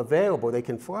also available. They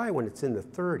can fly when it's in the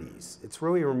 30s. It's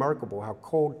really remarkable how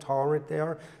cold tolerant they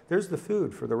are. There's the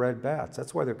food for the red bats.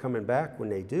 That's why they're coming back when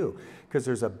they do, because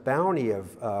there's a bounty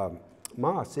of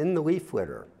moths in the leaf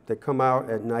litter that come out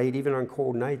at night, even on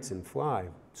cold nights, and fly.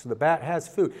 So the bat has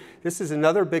food. This is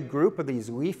another big group of these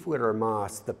leaf litter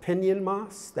moths, the pinion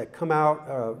moths that come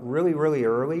out really, really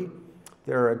early.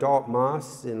 They're adult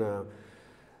moths in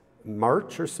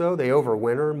March or so. They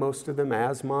overwinter, most of them,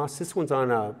 as moths. This one's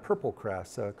on a purple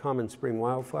cress, a common spring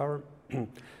wildflower.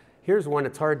 Here's one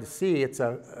that's hard to see. It's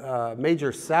a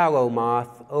major sallow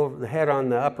moth. Over the head on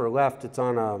the upper left, it's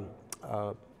on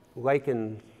a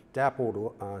lichen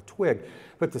dappled twig.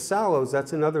 But the sallows,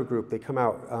 that's another group. They come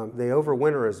out, they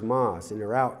overwinter as moths, and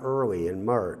they're out early in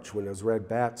March when those red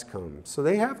bats come. So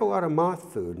they have a lot of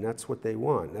moth food, and that's what they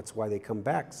want. That's why they come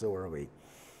back so early.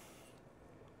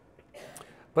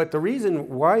 But the reason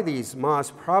why these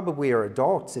moths probably are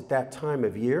adults at that time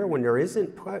of year when there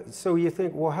isn't, so you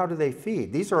think, well, how do they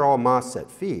feed? These are all moths that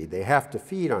feed. They have to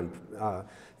feed on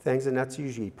things, and that's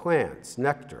usually plants,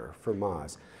 nectar for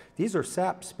moths. These are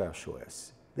sap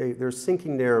specialists. They're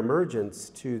sinking their emergence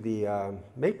to the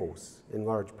maples in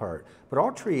large part. But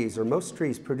all trees, or most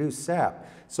trees, produce sap.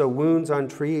 So wounds on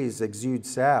trees exude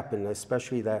sap, and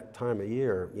especially that time of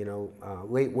year, you know,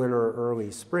 late winter,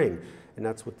 early spring. And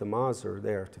that's what the moths are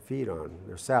there to feed on.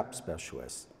 They're sap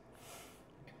specialists.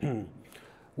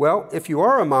 Well, if you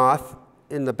are a moth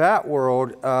in the bat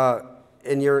world,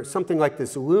 and you're something like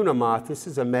this Luna moth, this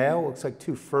is a male, looks like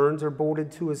 2 ferns are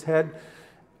bolted to his head.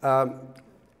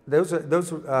 Those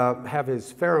have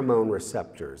his pheromone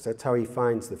receptors. That's how he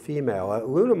finds the female. A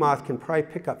Luna moth can probably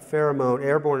pick up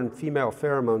airborne female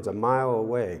pheromones a mile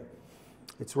away.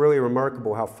 It's really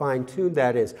remarkable how fine-tuned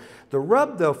that is. The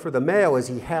rub, though, for the male is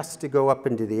he has to go up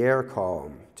into the air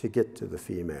column to get to the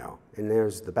female. And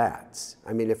there's the bats.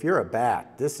 I mean, if you're a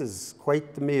bat, this is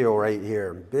quite the meal right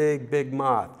here. Big, big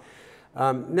moth.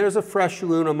 There's a fresh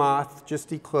Luna moth, just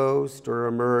declosed or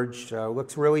emerged.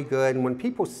 Looks really good. And when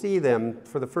people see them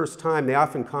for the first time, they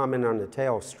often comment on the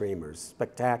tail streamers.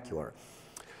 Spectacular.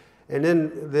 And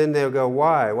then they'll go,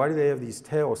 why? Why do they have these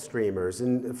tail streamers?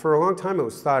 And for a long time it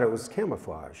was thought it was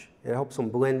camouflage. It helps them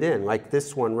blend in, like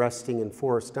this one resting in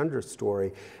forest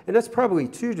understory. And that's probably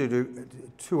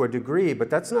to a degree, but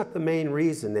that's not the main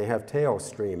reason they have tail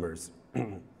streamers.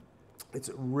 It's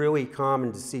really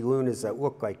common to see lunas that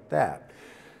look like that.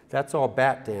 That's all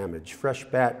bat damage, fresh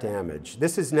bat damage.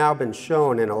 This has now been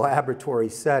shown in a laboratory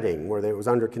setting where it was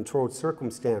under controlled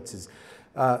circumstances.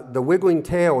 The wiggling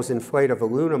tails in flight of a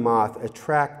Luna moth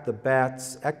attract the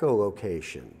bat's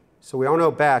echolocation. So we all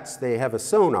know bats, they have a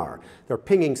sonar. They're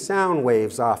pinging sound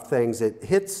waves off things. It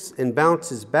hits and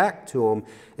bounces back to them,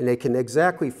 and they can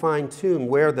exactly fine-tune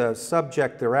where the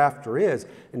subject they're after is.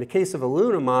 In the case of a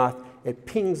Luna moth, it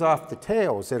pings off the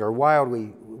tails that are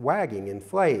wildly wagging in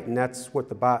flight, and that's what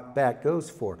the bat goes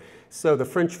for. So the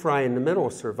French fry in the middle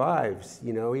survives,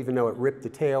 you know, even though it ripped the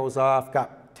tails off,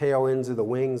 got tail ends of the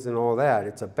wings and all that.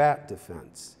 It's a bat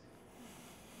defense.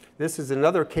 This is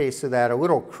another case of that, a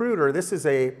little cruder. This is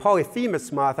a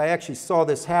polyphemus moth. I actually saw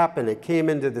this happen. It came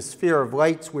into the sphere of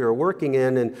lights we were working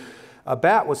in, and a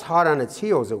bat was hot on its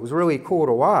heels. It was really cool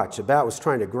to watch. A bat was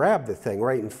trying to grab the thing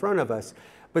right in front of us.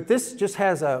 But this just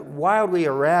has a wildly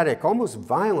erratic, almost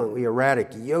violently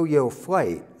erratic yo-yo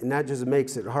flight, and that just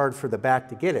makes it hard for the bat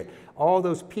to get it. All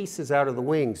those pieces out of the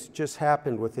wings just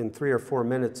happened within 3 or 4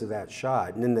 minutes of that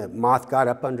shot. And then the moth got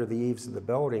up under the eaves of the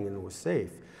building and was safe,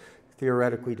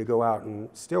 theoretically, to go out and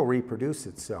still reproduce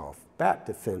itself. Bat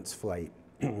defense flight.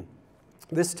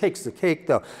 This takes the cake,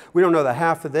 though. We don't know the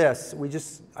half of this. We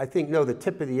just, I think, know the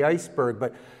tip of the iceberg.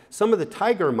 But some of the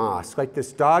tiger moths, like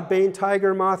this dogbane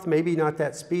tiger moth, maybe not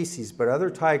that species, but other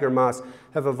tiger moths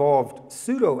have evolved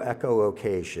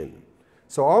pseudo-echolocation.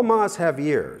 So all moths have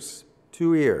ears,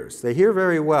 2 ears. They hear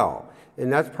very well,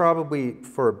 and that's probably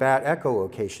for bat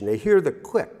echolocation. They hear the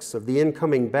clicks of the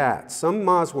incoming bat. Some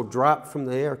moths will drop from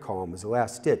the air column as a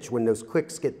last ditch when those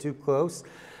clicks get too close.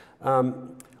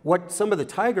 What some of the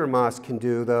tiger moths can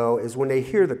do, though, is when they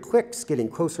hear the clicks getting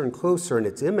closer and closer and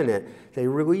it's imminent, they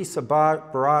release a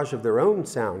barrage of their own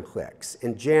sound clicks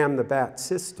and jam the bat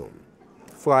system.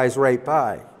 Flies right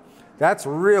by. That's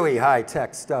really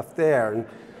high-tech stuff there, and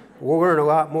we'll learn a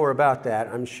lot more about that,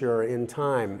 I'm sure, in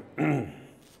time.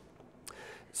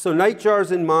 So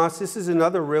nightjars and moths, this is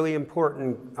another really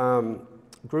important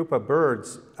group of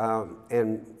birds,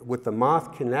 and with the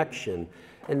moth connection.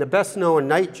 And the best known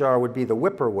nightjar would be the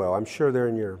whippoorwill. I'm sure they're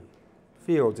in your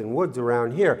fields and woods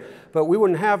around here. But we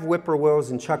wouldn't have whippoorwills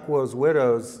and chuckwills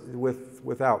widows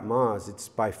without moths. It's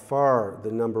by far the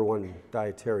 #1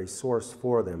 dietary source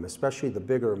for them, especially the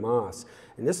bigger moths.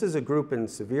 And this is a group in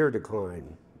severe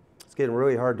decline. It's getting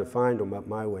really hard to find them up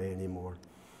my way anymore.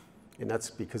 And that's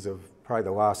because of probably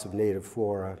the loss of native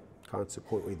flora,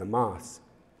 consequently the moths.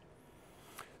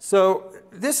 So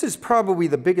this is probably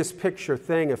the biggest picture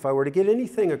thing. If I were to get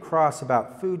anything across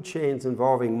about food chains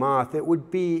involving moth, it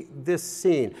would be this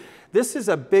scene. This is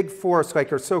a big forest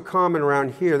like are so common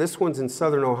around here. This one's in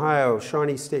southern Ohio,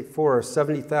 Shawnee State Forest,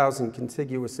 70,000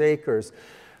 contiguous acres.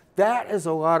 That is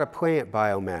a lot of plant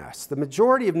biomass. The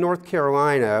majority of North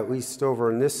Carolina, at least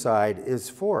over on this side, is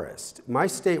forest. My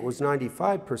state was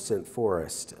 95%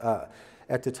 forest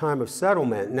at the time of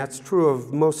settlement, and that's true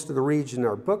of most of the region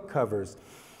our book covers.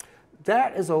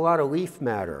 That is a lot of leaf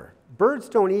matter. Birds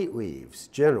don't eat leaves,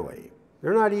 generally.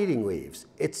 They're not eating leaves.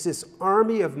 It's this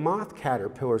army of moth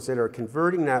caterpillars that are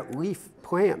converting that leaf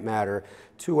plant matter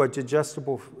to a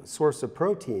digestible source of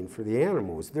protein for the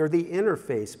animals. They're the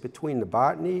interface between the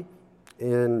botany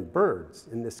and birds,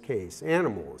 in this case,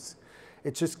 animals.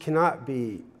 It just cannot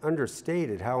be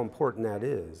understated how important that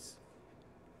is.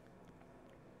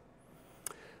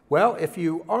 Well, if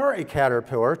you are a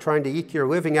caterpillar trying to eke your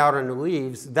living out on the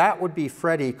leaves, that would be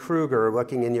Freddy Krueger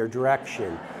looking in your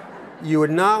direction. You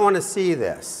would not want to see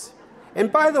this.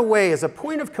 And by the way, as a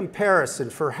point of comparison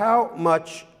for how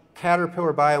much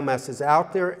caterpillar biomass is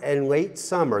out there in late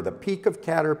summer, the peak of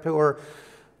caterpillar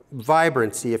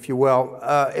vibrancy, if you will,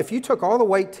 if you took all the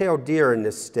white-tailed deer in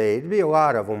this state, it'd be a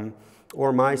lot of them,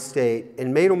 or my state,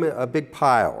 and made them a big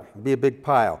pile, it'd be a big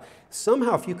pile.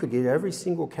 Somehow, if you could get every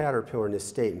single caterpillar in this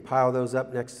state and pile those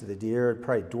up next to the deer, it'd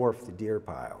probably dwarf the deer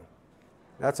pile.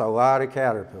 That's a lot of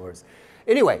caterpillars.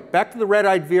 Anyway, back to the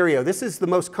red-eyed vireo. This is the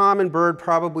most common bird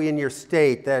probably in your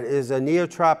state that is a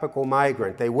neotropical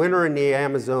migrant. They winter in the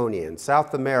Amazonia in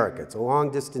South America. It's a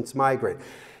long-distance migrant.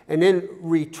 And then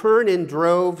return in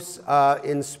droves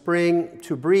in spring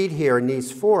to breed here in these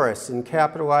forests and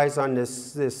capitalize on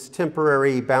this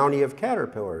temporary bounty of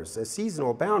caterpillars, a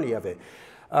seasonal bounty of it.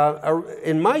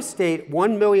 In my state,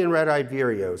 1 million red-eyed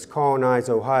vireos colonize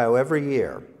Ohio every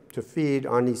year to feed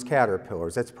on these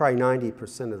caterpillars. That's probably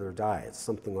 90% of their diets,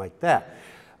 something like that.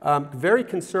 Very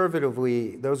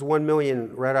conservatively, those 1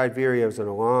 million red-eyed vireos on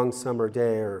a long summer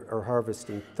day are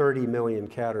harvesting 30 million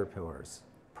caterpillars,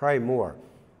 probably more.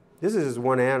 This is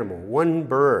one animal, one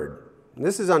bird. And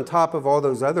this is on top of all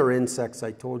those other insects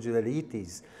I told you that eat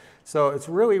these. So it's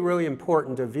really, really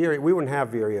important to vireo. We wouldn't have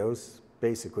vireos,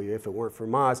 basically, if it weren't for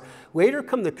moths. Later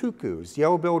come the cuckoos,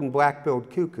 yellow-billed and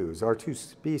black-billed cuckoos, our two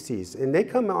species, and they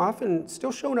come often,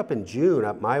 still showing up in June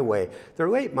up my way. They're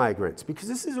late migrants because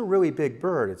this is a really big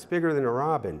bird. It's bigger than a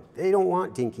robin. They don't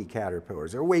want dinky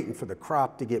caterpillars. They're waiting for the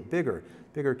crop to get bigger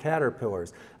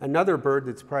caterpillars. Another bird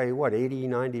that's probably, what,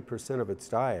 80–90% of its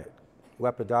diet,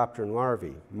 lepidopteran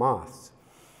larvae, moths.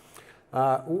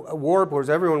 Warblers,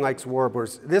 everyone likes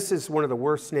warblers. This is one of the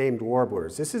worst named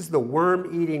warblers. This is the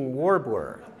worm-eating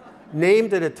warbler,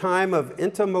 named at a time of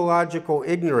entomological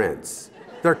ignorance.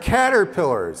 They're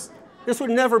caterpillars. This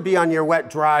would never be on your wet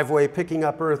driveway picking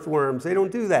up earthworms. They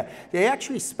don't do that. They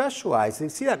actually specialize. You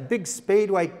see that big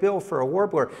spade-like bill for a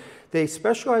warbler? They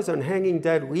specialize on hanging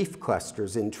dead leaf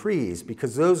clusters in trees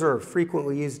because those are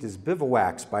frequently used as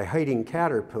bivouacs by hiding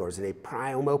caterpillars. And they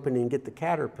pry them open and get the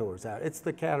caterpillars out. It's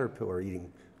the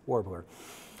caterpillar-eating warbler.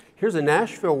 Here's a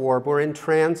Nashville warbler in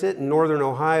transit in northern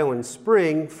Ohio in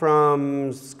spring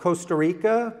from Costa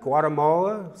Rica,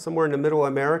 Guatemala, somewhere in the middle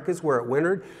Americas where it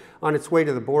wintered, on its way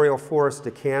to the boreal forest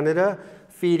of Canada,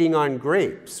 feeding on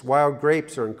grapes. Wild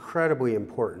grapes are incredibly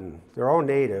important. They're all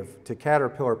native to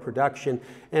caterpillar production,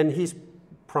 and he's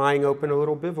prying open a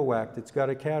little bivouac that's got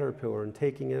a caterpillar and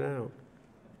taking it out.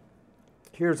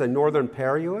 Here's a northern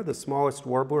parula, the smallest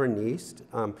warbler in the east.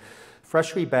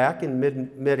 Freshly back in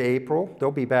mid-April.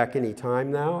 They'll be back any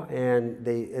time now, and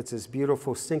it's this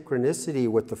beautiful synchronicity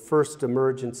with the first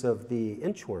emergence of the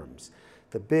inchworms,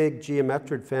 the big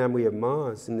geometrid family of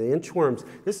moths. And the inchworms,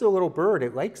 this is a little bird.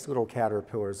 It likes little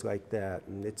caterpillars like that,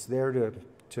 and it's there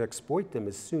to exploit them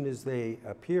as soon as they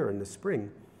appear in the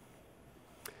spring.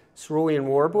 Cerulean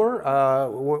warbler,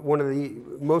 one of the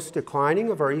most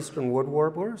declining of our eastern wood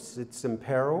warblers. It's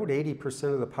imperiled.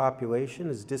 80% of the population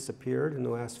has disappeared in the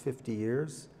last 50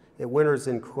 years. It winters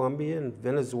in Colombia and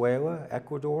Venezuela,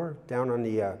 Ecuador, down on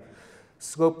the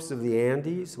slopes of the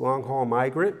Andes, long-haul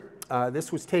migrant.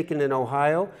 This was taken in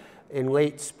Ohio in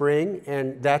late spring,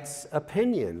 and that's a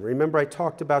pinion. Remember I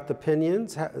talked about the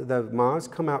pinions? The moths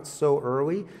come out so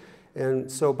early.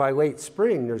 And so by late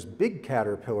spring, there's big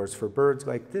caterpillars for birds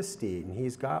like this to eat, and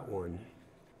he's got one.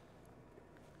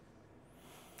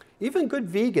 Even good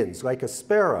vegans, like a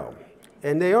sparrow,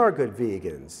 and they are good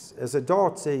vegans. As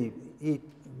adults, they eat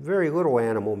very little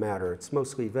animal matter. It's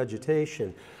mostly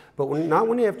vegetation. But not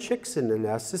when they have chicks in the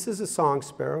nest. This is a song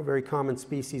sparrow, very common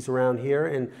species around here,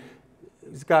 and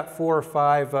he's got 4 or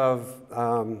 5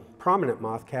 of prominent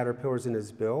moth caterpillars in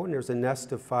his bill, and there's a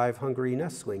nest of 5 hungry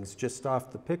nestlings just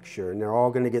off the picture, and they're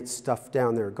all going to get stuffed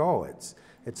down their gullets.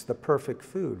 It's the perfect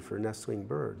food for nestling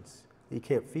birds. You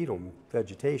can't feed them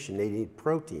vegetation. They need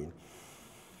protein.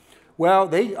 Well,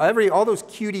 all those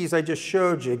cuties I just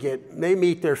showed you, they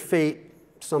meet their fate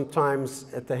sometimes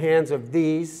at the hands of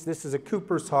these. This is a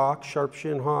Cooper's hawk.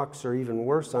 Sharp-shinned hawks are even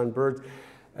worse on birds.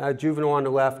 Juvenile on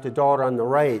the left, adult on the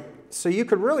right. So you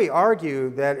could really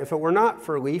argue that if it were not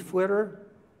for leaf litter,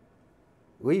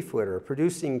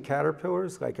 producing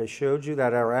caterpillars like I showed you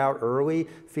that are out early,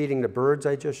 feeding the birds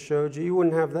I just showed you, you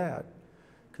wouldn't have that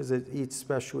because it eats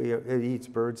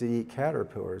birds that eat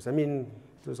caterpillars. I mean,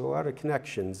 there's a lot of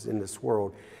connections in this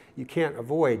world you can't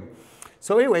avoid.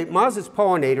 So anyway, moths as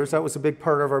pollinators, that was a big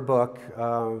part of our book,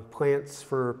 plants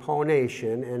for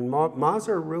pollination. And moths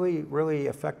are really, really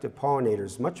effective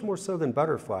pollinators, much more so than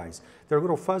butterflies. They're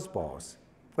little fuzzballs.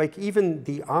 Like even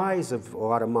the eyes of a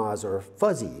lot of moths are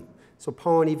fuzzy, so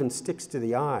pollen even sticks to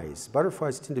the eyes.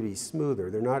 Butterflies tend to be smoother.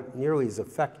 They're not nearly as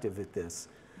effective at this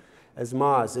as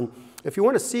moths. And if you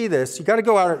want to see this, you got to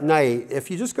go out at night. If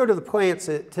you just go to the plants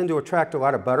that tend to attract a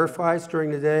lot of butterflies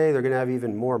during the day, they're going to have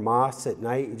even more moths at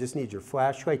night. You just need your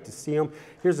flashlight to see them.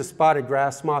 Here's a spotted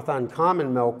grass moth on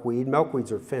common milkweed.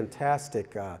 Milkweeds are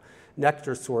fantastic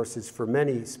nectar sources for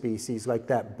many species, like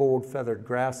that bold feathered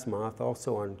grass moth,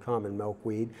 also on common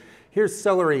milkweed. Here's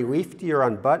celery leaf deer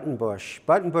on buttonbush.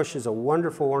 Buttonbush is a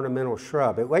wonderful ornamental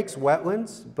shrub. It likes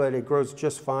wetlands, but it grows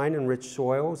just fine in rich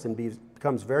soils and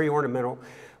becomes very ornamental.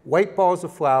 White balls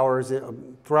of flowers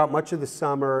throughout much of the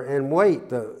summer, and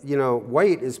white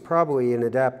is probably an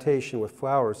adaptation with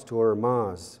flowers to lure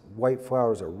moths. White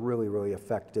flowers are really, really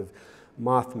effective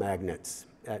moth magnets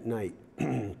at night.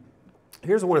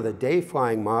 Here's one of the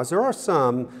day-flying moths. There are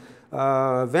some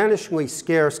vanishingly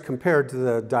scarce compared to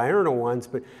the diurnal ones,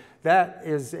 but that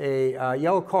is a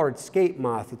yellow-collared scape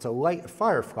moth. It's a light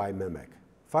firefly mimic.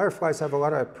 Fireflies have a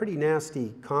lot of pretty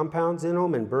nasty compounds in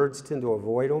them, and birds tend to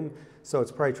avoid them. So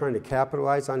it's probably trying to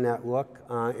capitalize on that look,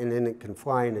 and then it can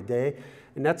fly in a day.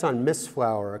 And that's on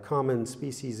mistflower, a common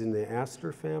species in the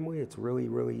aster family. It's really,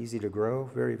 really easy to grow,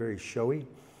 very, very showy.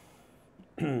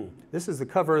 This is the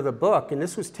cover of the book, and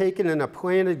this was taken in a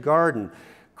planted garden.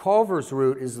 Culver's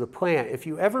root is the plant. If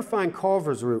you ever find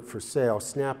Culver's root for sale,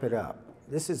 snap it up.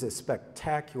 This is a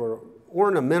spectacular,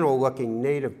 ornamental-looking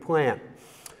native plant.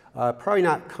 Probably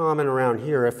not common around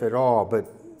here, if at all, but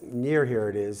near here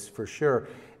it is for sure.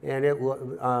 And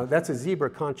that's a zebra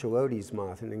concholotes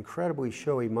moth, an incredibly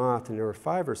showy moth, and there were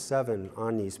 5 or 7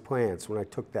 on these plants when I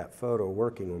took that photo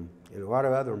working them, and a lot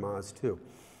of other moths too.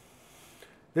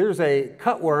 There's a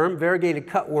cutworm, variegated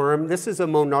cutworm. This is a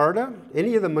monarda.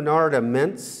 Any of the monarda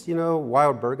mints,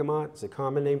 wild bergamot is a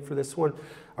common name for this one,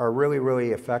 are really,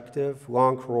 really effective.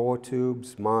 Long corolla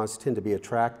tubes, moths tend to be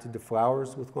attracted to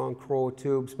flowers with long corolla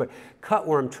tubes, but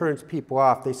cutworm turns people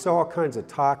off. They sell all kinds of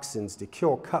toxins to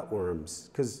kill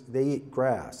cutworms because they eat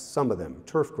grass, some of them,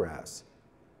 turf grass.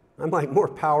 I'm like, more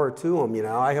power to them, you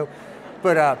know, I hope.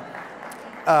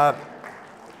 But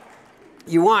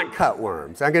you want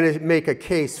cutworms. I'm going to make a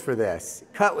case for this.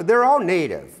 They're all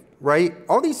native, right?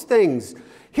 All these things.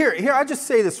 Here, I'll just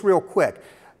say this real quick.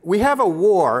 We have a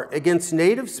war against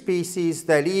native species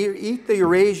that eat the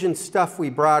Eurasian stuff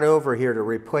we brought over here to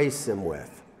replace them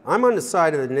with. I'm on the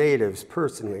side of the natives,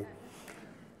 personally.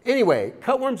 Anyway,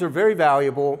 cutworms are very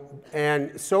valuable,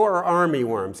 and so are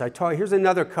armyworms. Here's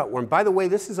another cutworm. By the way,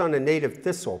 this is on a native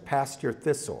thistle, pasture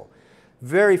thistle.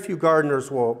 Very few gardeners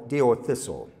will deal with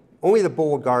thistle. Only the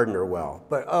bold gardener will.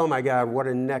 But oh my God, what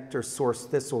a nectar source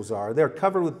thistles are. They're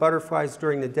covered with butterflies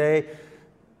during the day,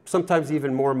 sometimes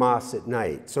even more moths at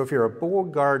night. So if you're a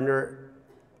bold gardener,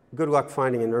 good luck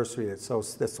finding a nursery that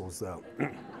sells thistles, though.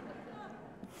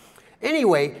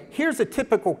 Anyway, here's a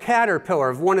typical caterpillar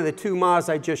of one of the two moths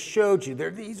I just showed you.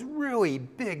 They're these really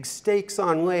big steaks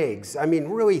on legs. I mean,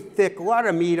 really thick, a lot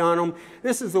of meat on them.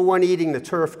 This is the one eating the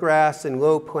turf grass and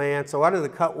low plants. A lot of the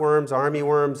cutworms,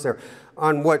 armyworms, they're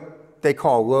on what they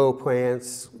call low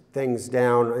plants, things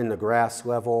down in the grass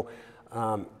level.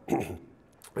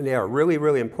 And they are really,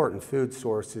 really important food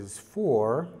sources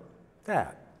for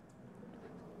that.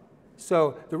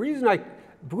 So the reason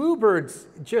bluebirds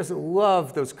just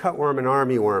love those cutworm and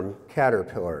armyworm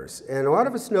caterpillars. And a lot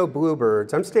of us know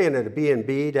bluebirds. I'm staying at a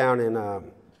B&B down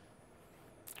in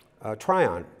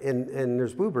Tryon, and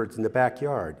there's bluebirds in the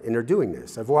backyard, and they're doing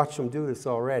this. I've watched them do this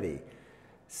already.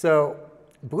 So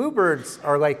bluebirds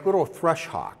are like little thrush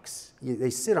hawks.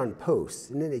 They sit on posts,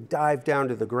 and then they dive down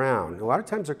to the ground. A lot of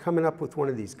times they're coming up with one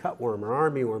of these cutworm or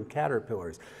armyworm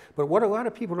caterpillars. But what a lot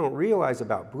of people don't realize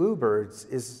about bluebirds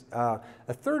is a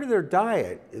third of their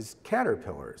diet is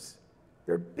caterpillars.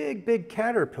 They're big, big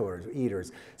caterpillar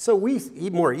eaters. So we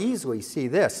more easily see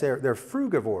this. They're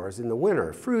frugivores in the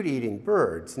winter, fruit-eating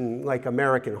birds, and like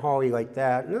American holly like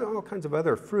that, and all kinds of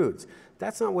other fruits.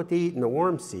 That's not what they eat in the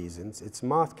warm seasons. It's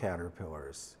moth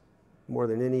caterpillars more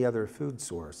than any other food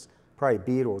source. Probably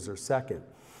beetles are second.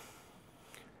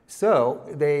 So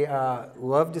they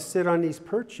love to sit on these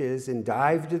perches and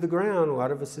dive to the ground. A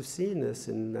lot of us have seen this,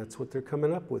 and that's what they're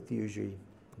coming up with usually.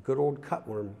 Good old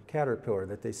cutworm caterpillar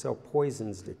that they sell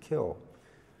poisons to kill.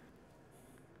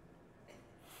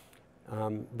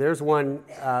 There's one,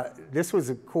 this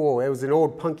was cool. It was an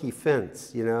old punky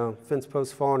fence, you know, fence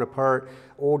posts falling apart,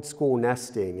 old school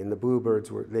nesting, and the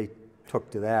bluebirds they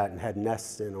took to that and had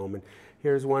nests in them. And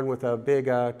here's one with a big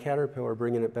caterpillar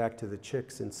bringing it back to the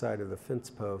chicks inside of the fence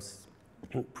posts.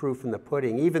 Proof in the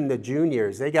pudding. Even the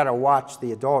juniors, they got to watch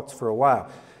the adults for a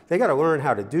while. They got to learn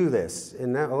how to do this.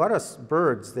 And a lot of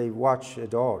birds, they watch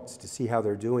adults to see how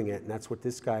they're doing it, and that's what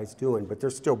this guy's doing, but they're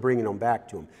still bringing them back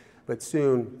to him. But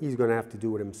soon, he's going to have to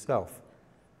do it himself.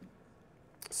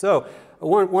 So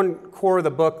one core of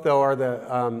the book, though, are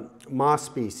the moth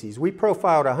species. We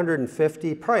profiled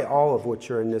 150, probably all of which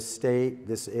are in this state,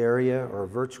 this area, or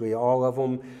virtually all of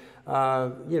them.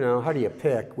 You know, how do you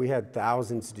pick? We had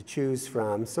thousands to choose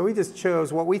from. So we just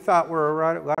chose what we thought were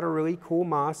a lot of really cool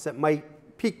moths that might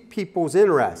pique people's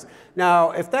interest.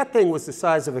 Now, if that thing was the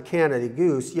size of a Canada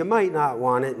goose, you might not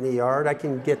want it in the yard. I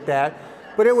can get that.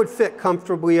 But it would fit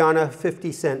comfortably on a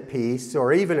 50-cent piece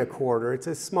or even a quarter. It's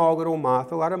a small little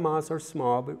moth. A lot of moths are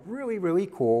small, but really, really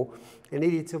cool. And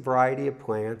it eats a variety of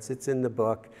plants. It's in the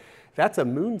book. That's a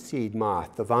moonseed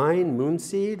moth, the vine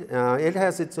moonseed. It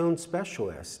has its own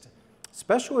specialist.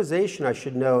 Specialization, I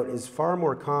should note, is far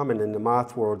more common in the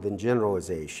moth world than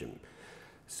generalization.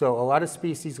 So a lot of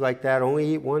species like that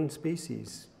only eat one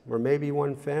species or maybe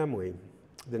one family.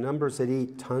 The numbers that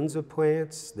eat tons of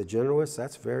plants, the generalists,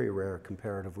 that's very rare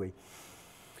comparatively.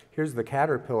 Here's the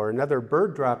caterpillar, another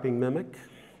bird-dropping mimic.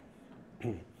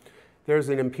 There's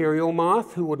an imperial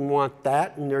moth. Who wouldn't want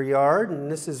that in their yard?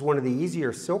 And this is one of the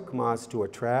easier silk moths to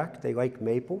attract. They like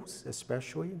maples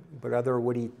especially, but other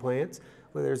wood-eat plants.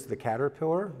 Well, there's the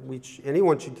caterpillar, which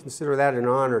anyone should consider that an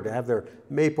honor to have their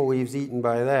maple leaves eaten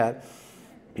by that.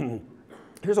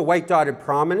 Here's a white-dotted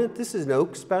prominent. This is an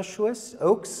oak specialist.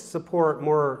 Oaks support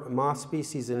more moth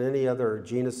species than any other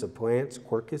genus of plants,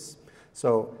 Quercus.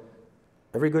 So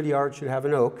every good yard should have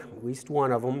an oak, at least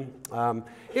one of them.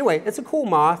 Anyway, it's a cool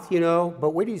moth, you know,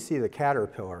 but wait till you see the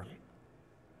caterpillar.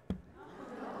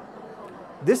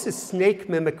 This is snake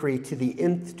mimicry to the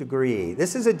nth degree.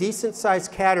 This is a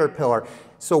decent-sized caterpillar.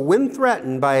 So when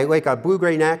threatened by like a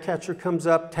blue-gray gnatcatcher comes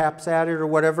up, taps at it or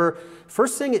whatever,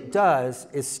 first thing it does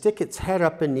is stick its head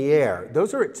up in the air.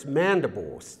 Those are its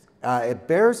mandibles. It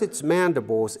bares its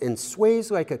mandibles and sways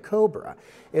like a cobra.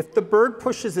 If the bird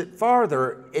pushes it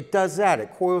farther, it does that.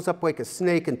 It coils up like a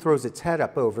snake and throws its head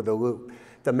up over the loop.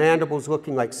 The mandibles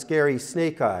looking like scary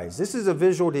snake eyes. This is a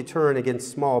visual deterrent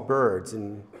against small birds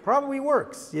and probably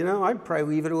works. You know, I'd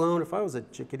probably leave it alone if I was a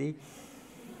chickadee.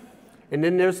 And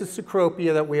then there's the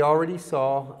Cecropia that we already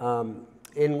saw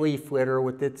in leaf litter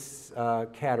with its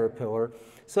caterpillar.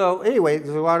 So anyway, there's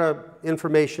a lot of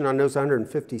information on those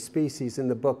 150 species in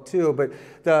the book too, but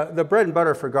the bread and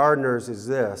butter for gardeners is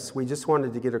this. We just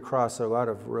wanted to get across a lot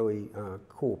of really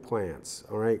cool plants,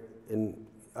 all right, and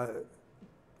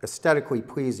aesthetically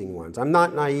pleasing ones. I'm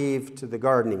not naive to the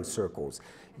gardening circles.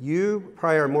 You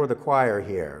probably are more the choir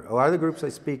here. A lot of the groups I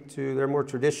speak to, they're more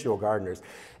traditional gardeners,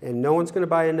 and no one's going to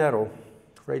buy a nettle.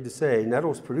 Afraid to say,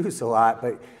 nettles produce a lot,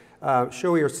 but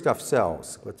show your stuff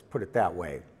sells. Let's put it that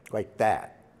way, like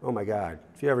that. Oh my God,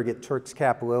 if you ever get Turk's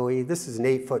cap lily, this is an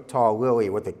 8-foot tall lily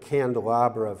with a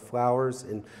candelabra of flowers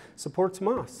and supports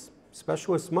moss,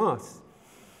 specialist moss.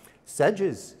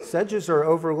 Sedges are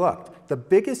overlooked. The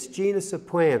biggest genus of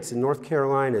plants in North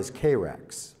Carolina is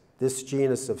Carex, this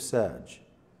genus of sedge.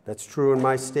 That's true in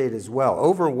my state as well,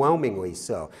 overwhelmingly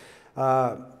so.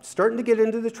 Starting to get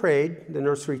into the trade, the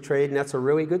nursery trade, and that's a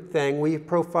really good thing. We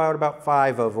profiled about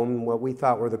 5 of them, what we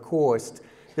thought were the coolest.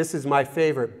 This is my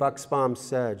favorite, Bucksbaum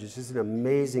sedge. It's just an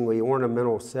amazingly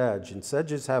ornamental sedge, and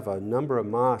sedges have a number of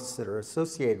moss that are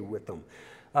associated with them.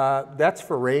 That's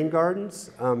for rain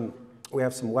gardens. We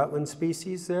have some wetland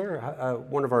species there.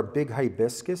 One of our big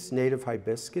hibiscus, native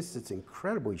hibiscus, it's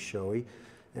incredibly showy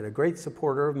and a great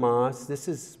supporter of moss. This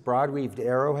is broadleaved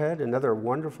arrowhead, another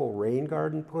wonderful rain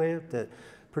garden plant that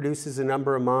produces a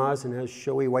number of moss and has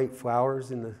showy white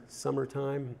flowers in the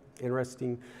summertime.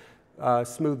 Interesting.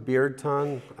 Smooth beard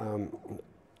tongue,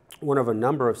 one of a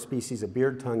number of species of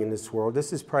beard tongue in this world.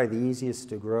 This is probably the easiest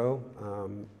to grow,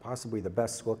 possibly the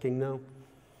best looking though.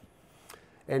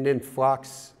 And then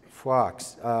phlox.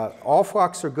 All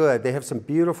phlox are good. They have some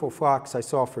beautiful phlox I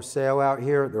saw for sale out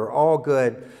here. They're all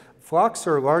good. Phlox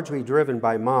are largely driven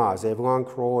by moths. They have long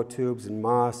corolla tubes, and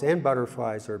moths and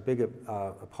butterflies are big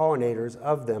pollinators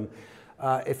of them.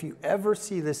 If you ever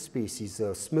see this species,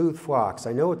 though, smooth phlox,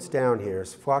 I know it's down here,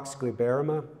 it's Phlox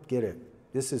glaberrima, get it.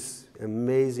 This is an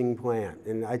amazing plant,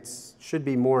 and it should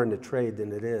be more in the trade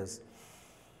than it is.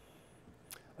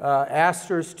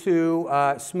 Asters too,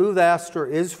 smooth aster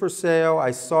is for sale.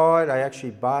 I saw it, I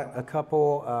actually bought a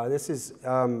couple. This is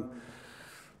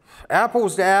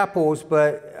apples to apples,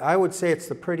 but I would say it's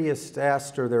the prettiest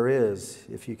aster there is,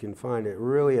 if you can find it.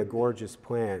 Really a gorgeous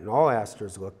plant, and all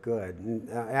asters look good. And,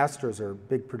 asters are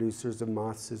big producers of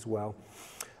moths as well.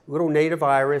 Little native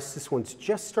iris, this one's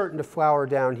just starting to flower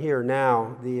down here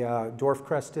now. The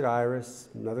dwarf-crested iris,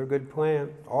 another good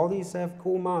plant. All these have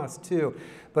cool moths too.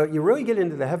 But you really get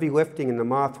into the heavy lifting in the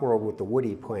moth world with the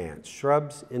woody plants,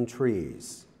 shrubs and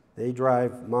trees. They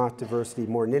drive moth diversity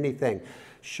more than anything.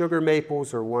 Sugar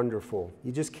maples are wonderful.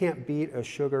 You just can't beat a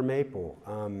sugar maple.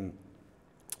 And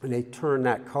they turn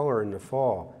that color in the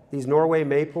fall. These Norway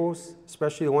maples,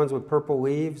 especially the ones with purple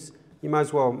leaves, you might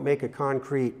as well make a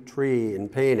concrete tree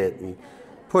and paint it and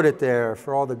put it there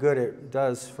for all the good it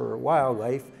does for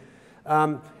wildlife.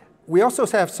 We also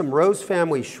have some rose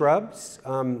family shrubs.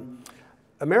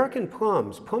 American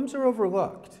plums. Plums are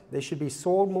overlooked. They should be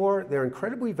sold more. They're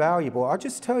incredibly valuable. I'll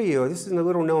just tell you, this isn't a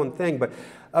little known thing, but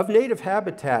of native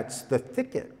habitats, the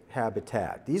thicket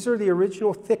habitat, these are the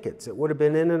original thickets that would have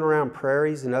been in and around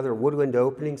prairies and other woodland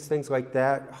openings, things like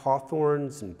that,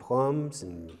 hawthorns and plums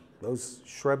and those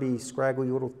shrubby, scraggly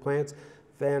little plants,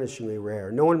 vanishingly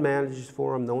rare. No one manages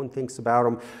for them, no one thinks about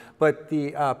them, but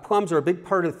the plums are a big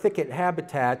part of thicket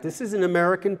habitat. This is an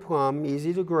American plum,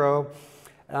 easy to grow.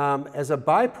 As a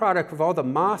byproduct of all the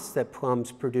moss that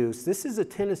plums produce, this is a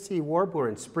Tennessee warbler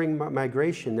in spring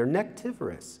migration. They're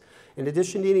nectivorous. In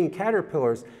addition to eating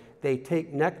caterpillars, they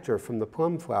take nectar from the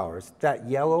plum flowers. That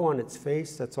yellow on its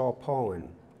face, that's all pollen.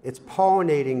 It's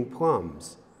pollinating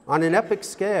plums on an epic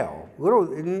scale.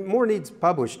 More needs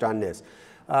published on this.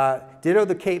 Ditto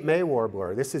the Cape May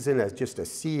warbler. This is in just a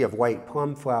sea of white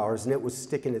plum flowers, and it was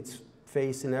sticking its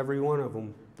face in every one of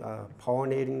them,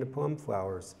 pollinating the plum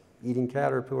flowers. Eating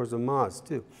caterpillars and moths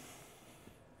too.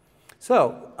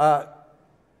 So, there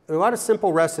are a lot of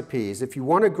simple recipes. If you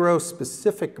want to grow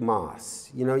specific moths,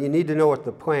 you need to know what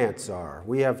the plants are.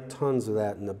 We have tons of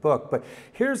that in the book, but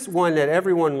here's one that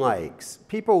everyone likes.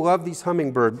 People love these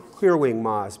hummingbird clearwing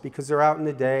moths because they're out in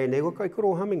the day and they look like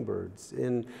little hummingbirds.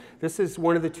 And this is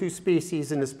one of the 2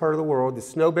 species in this part of the world, the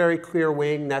snowberry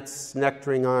clearwing, that's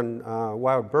nectaring on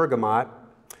wild bergamot.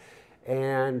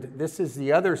 And this is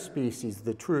the other species,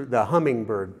 the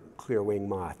hummingbird clearwing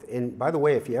moth. And by the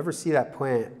way, if you ever see that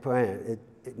plant,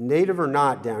 native or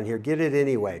not down here, get it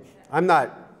anyway. I'm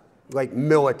not like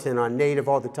militant on native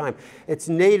all the time. It's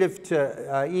native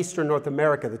to eastern North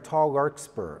America, the tall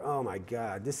larkspur. Oh my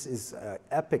God, this is an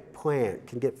epic plant.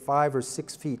 Can get 5 or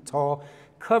 6 feet tall,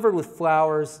 covered with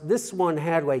flowers. This one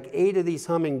had like 8 of these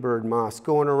hummingbird moths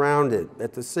going around it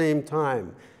at the same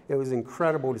time. It was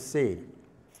incredible to see.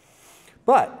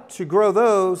 But to grow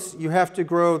those, you have to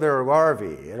grow their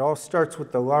larvae. It all starts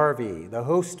with the larvae, the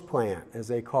host plant, as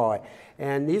they call it.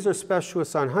 And these are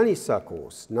specialists on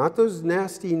honeysuckles, not those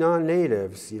nasty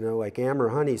non-natives, you know, like amber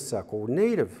honeysuckle,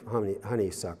 native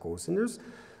honeysuckles. And there's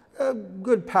a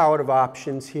good palette of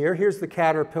options here. Here's the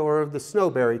caterpillar of the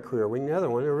snowberry clearwing, the other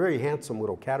one. They're very handsome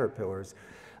little caterpillars.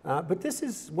 But this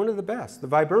is one of the best, the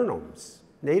viburnums.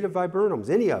 Native viburnums,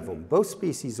 any of them. Both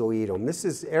species will eat them. This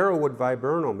is arrowwood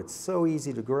viburnum. It's so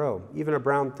easy to grow. Even a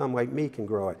brown thumb like me can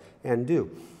grow it, and do.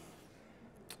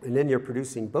 And then you're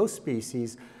producing both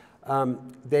species.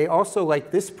 They also like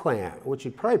this plant, which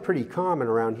is probably pretty common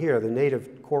around here, the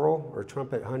native coral or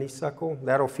trumpet honeysuckle.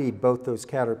 That'll feed both those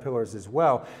caterpillars as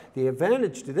well. The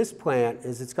advantage to this plant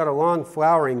is it's got a long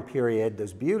flowering period,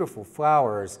 those beautiful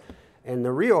flowers, and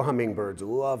the real hummingbirds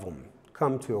love them,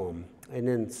 come to them. And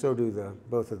then so do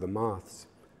both of the moths.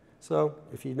 So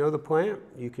if you know the plant,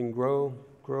 you can grow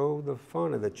the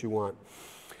fauna that you want.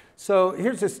 So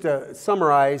here's just to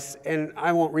summarize, and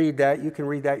I won't read that. You can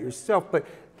read that yourself. But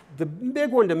the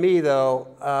big one to me, though,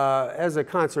 as a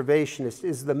conservationist,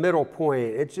 is the middle point.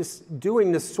 It's just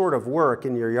doing this sort of work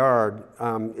in your yard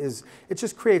it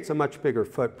just creates a much bigger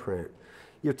footprint.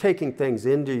 You're taking things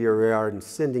into your yard and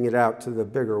sending it out to the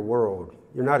bigger world.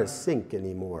 You're not a sink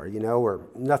anymore, you know, where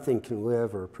nothing can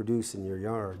live or produce in your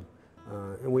yard.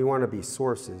 And we want to be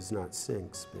sources, not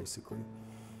sinks, basically.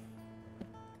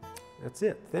 That's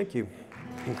it. Thank you.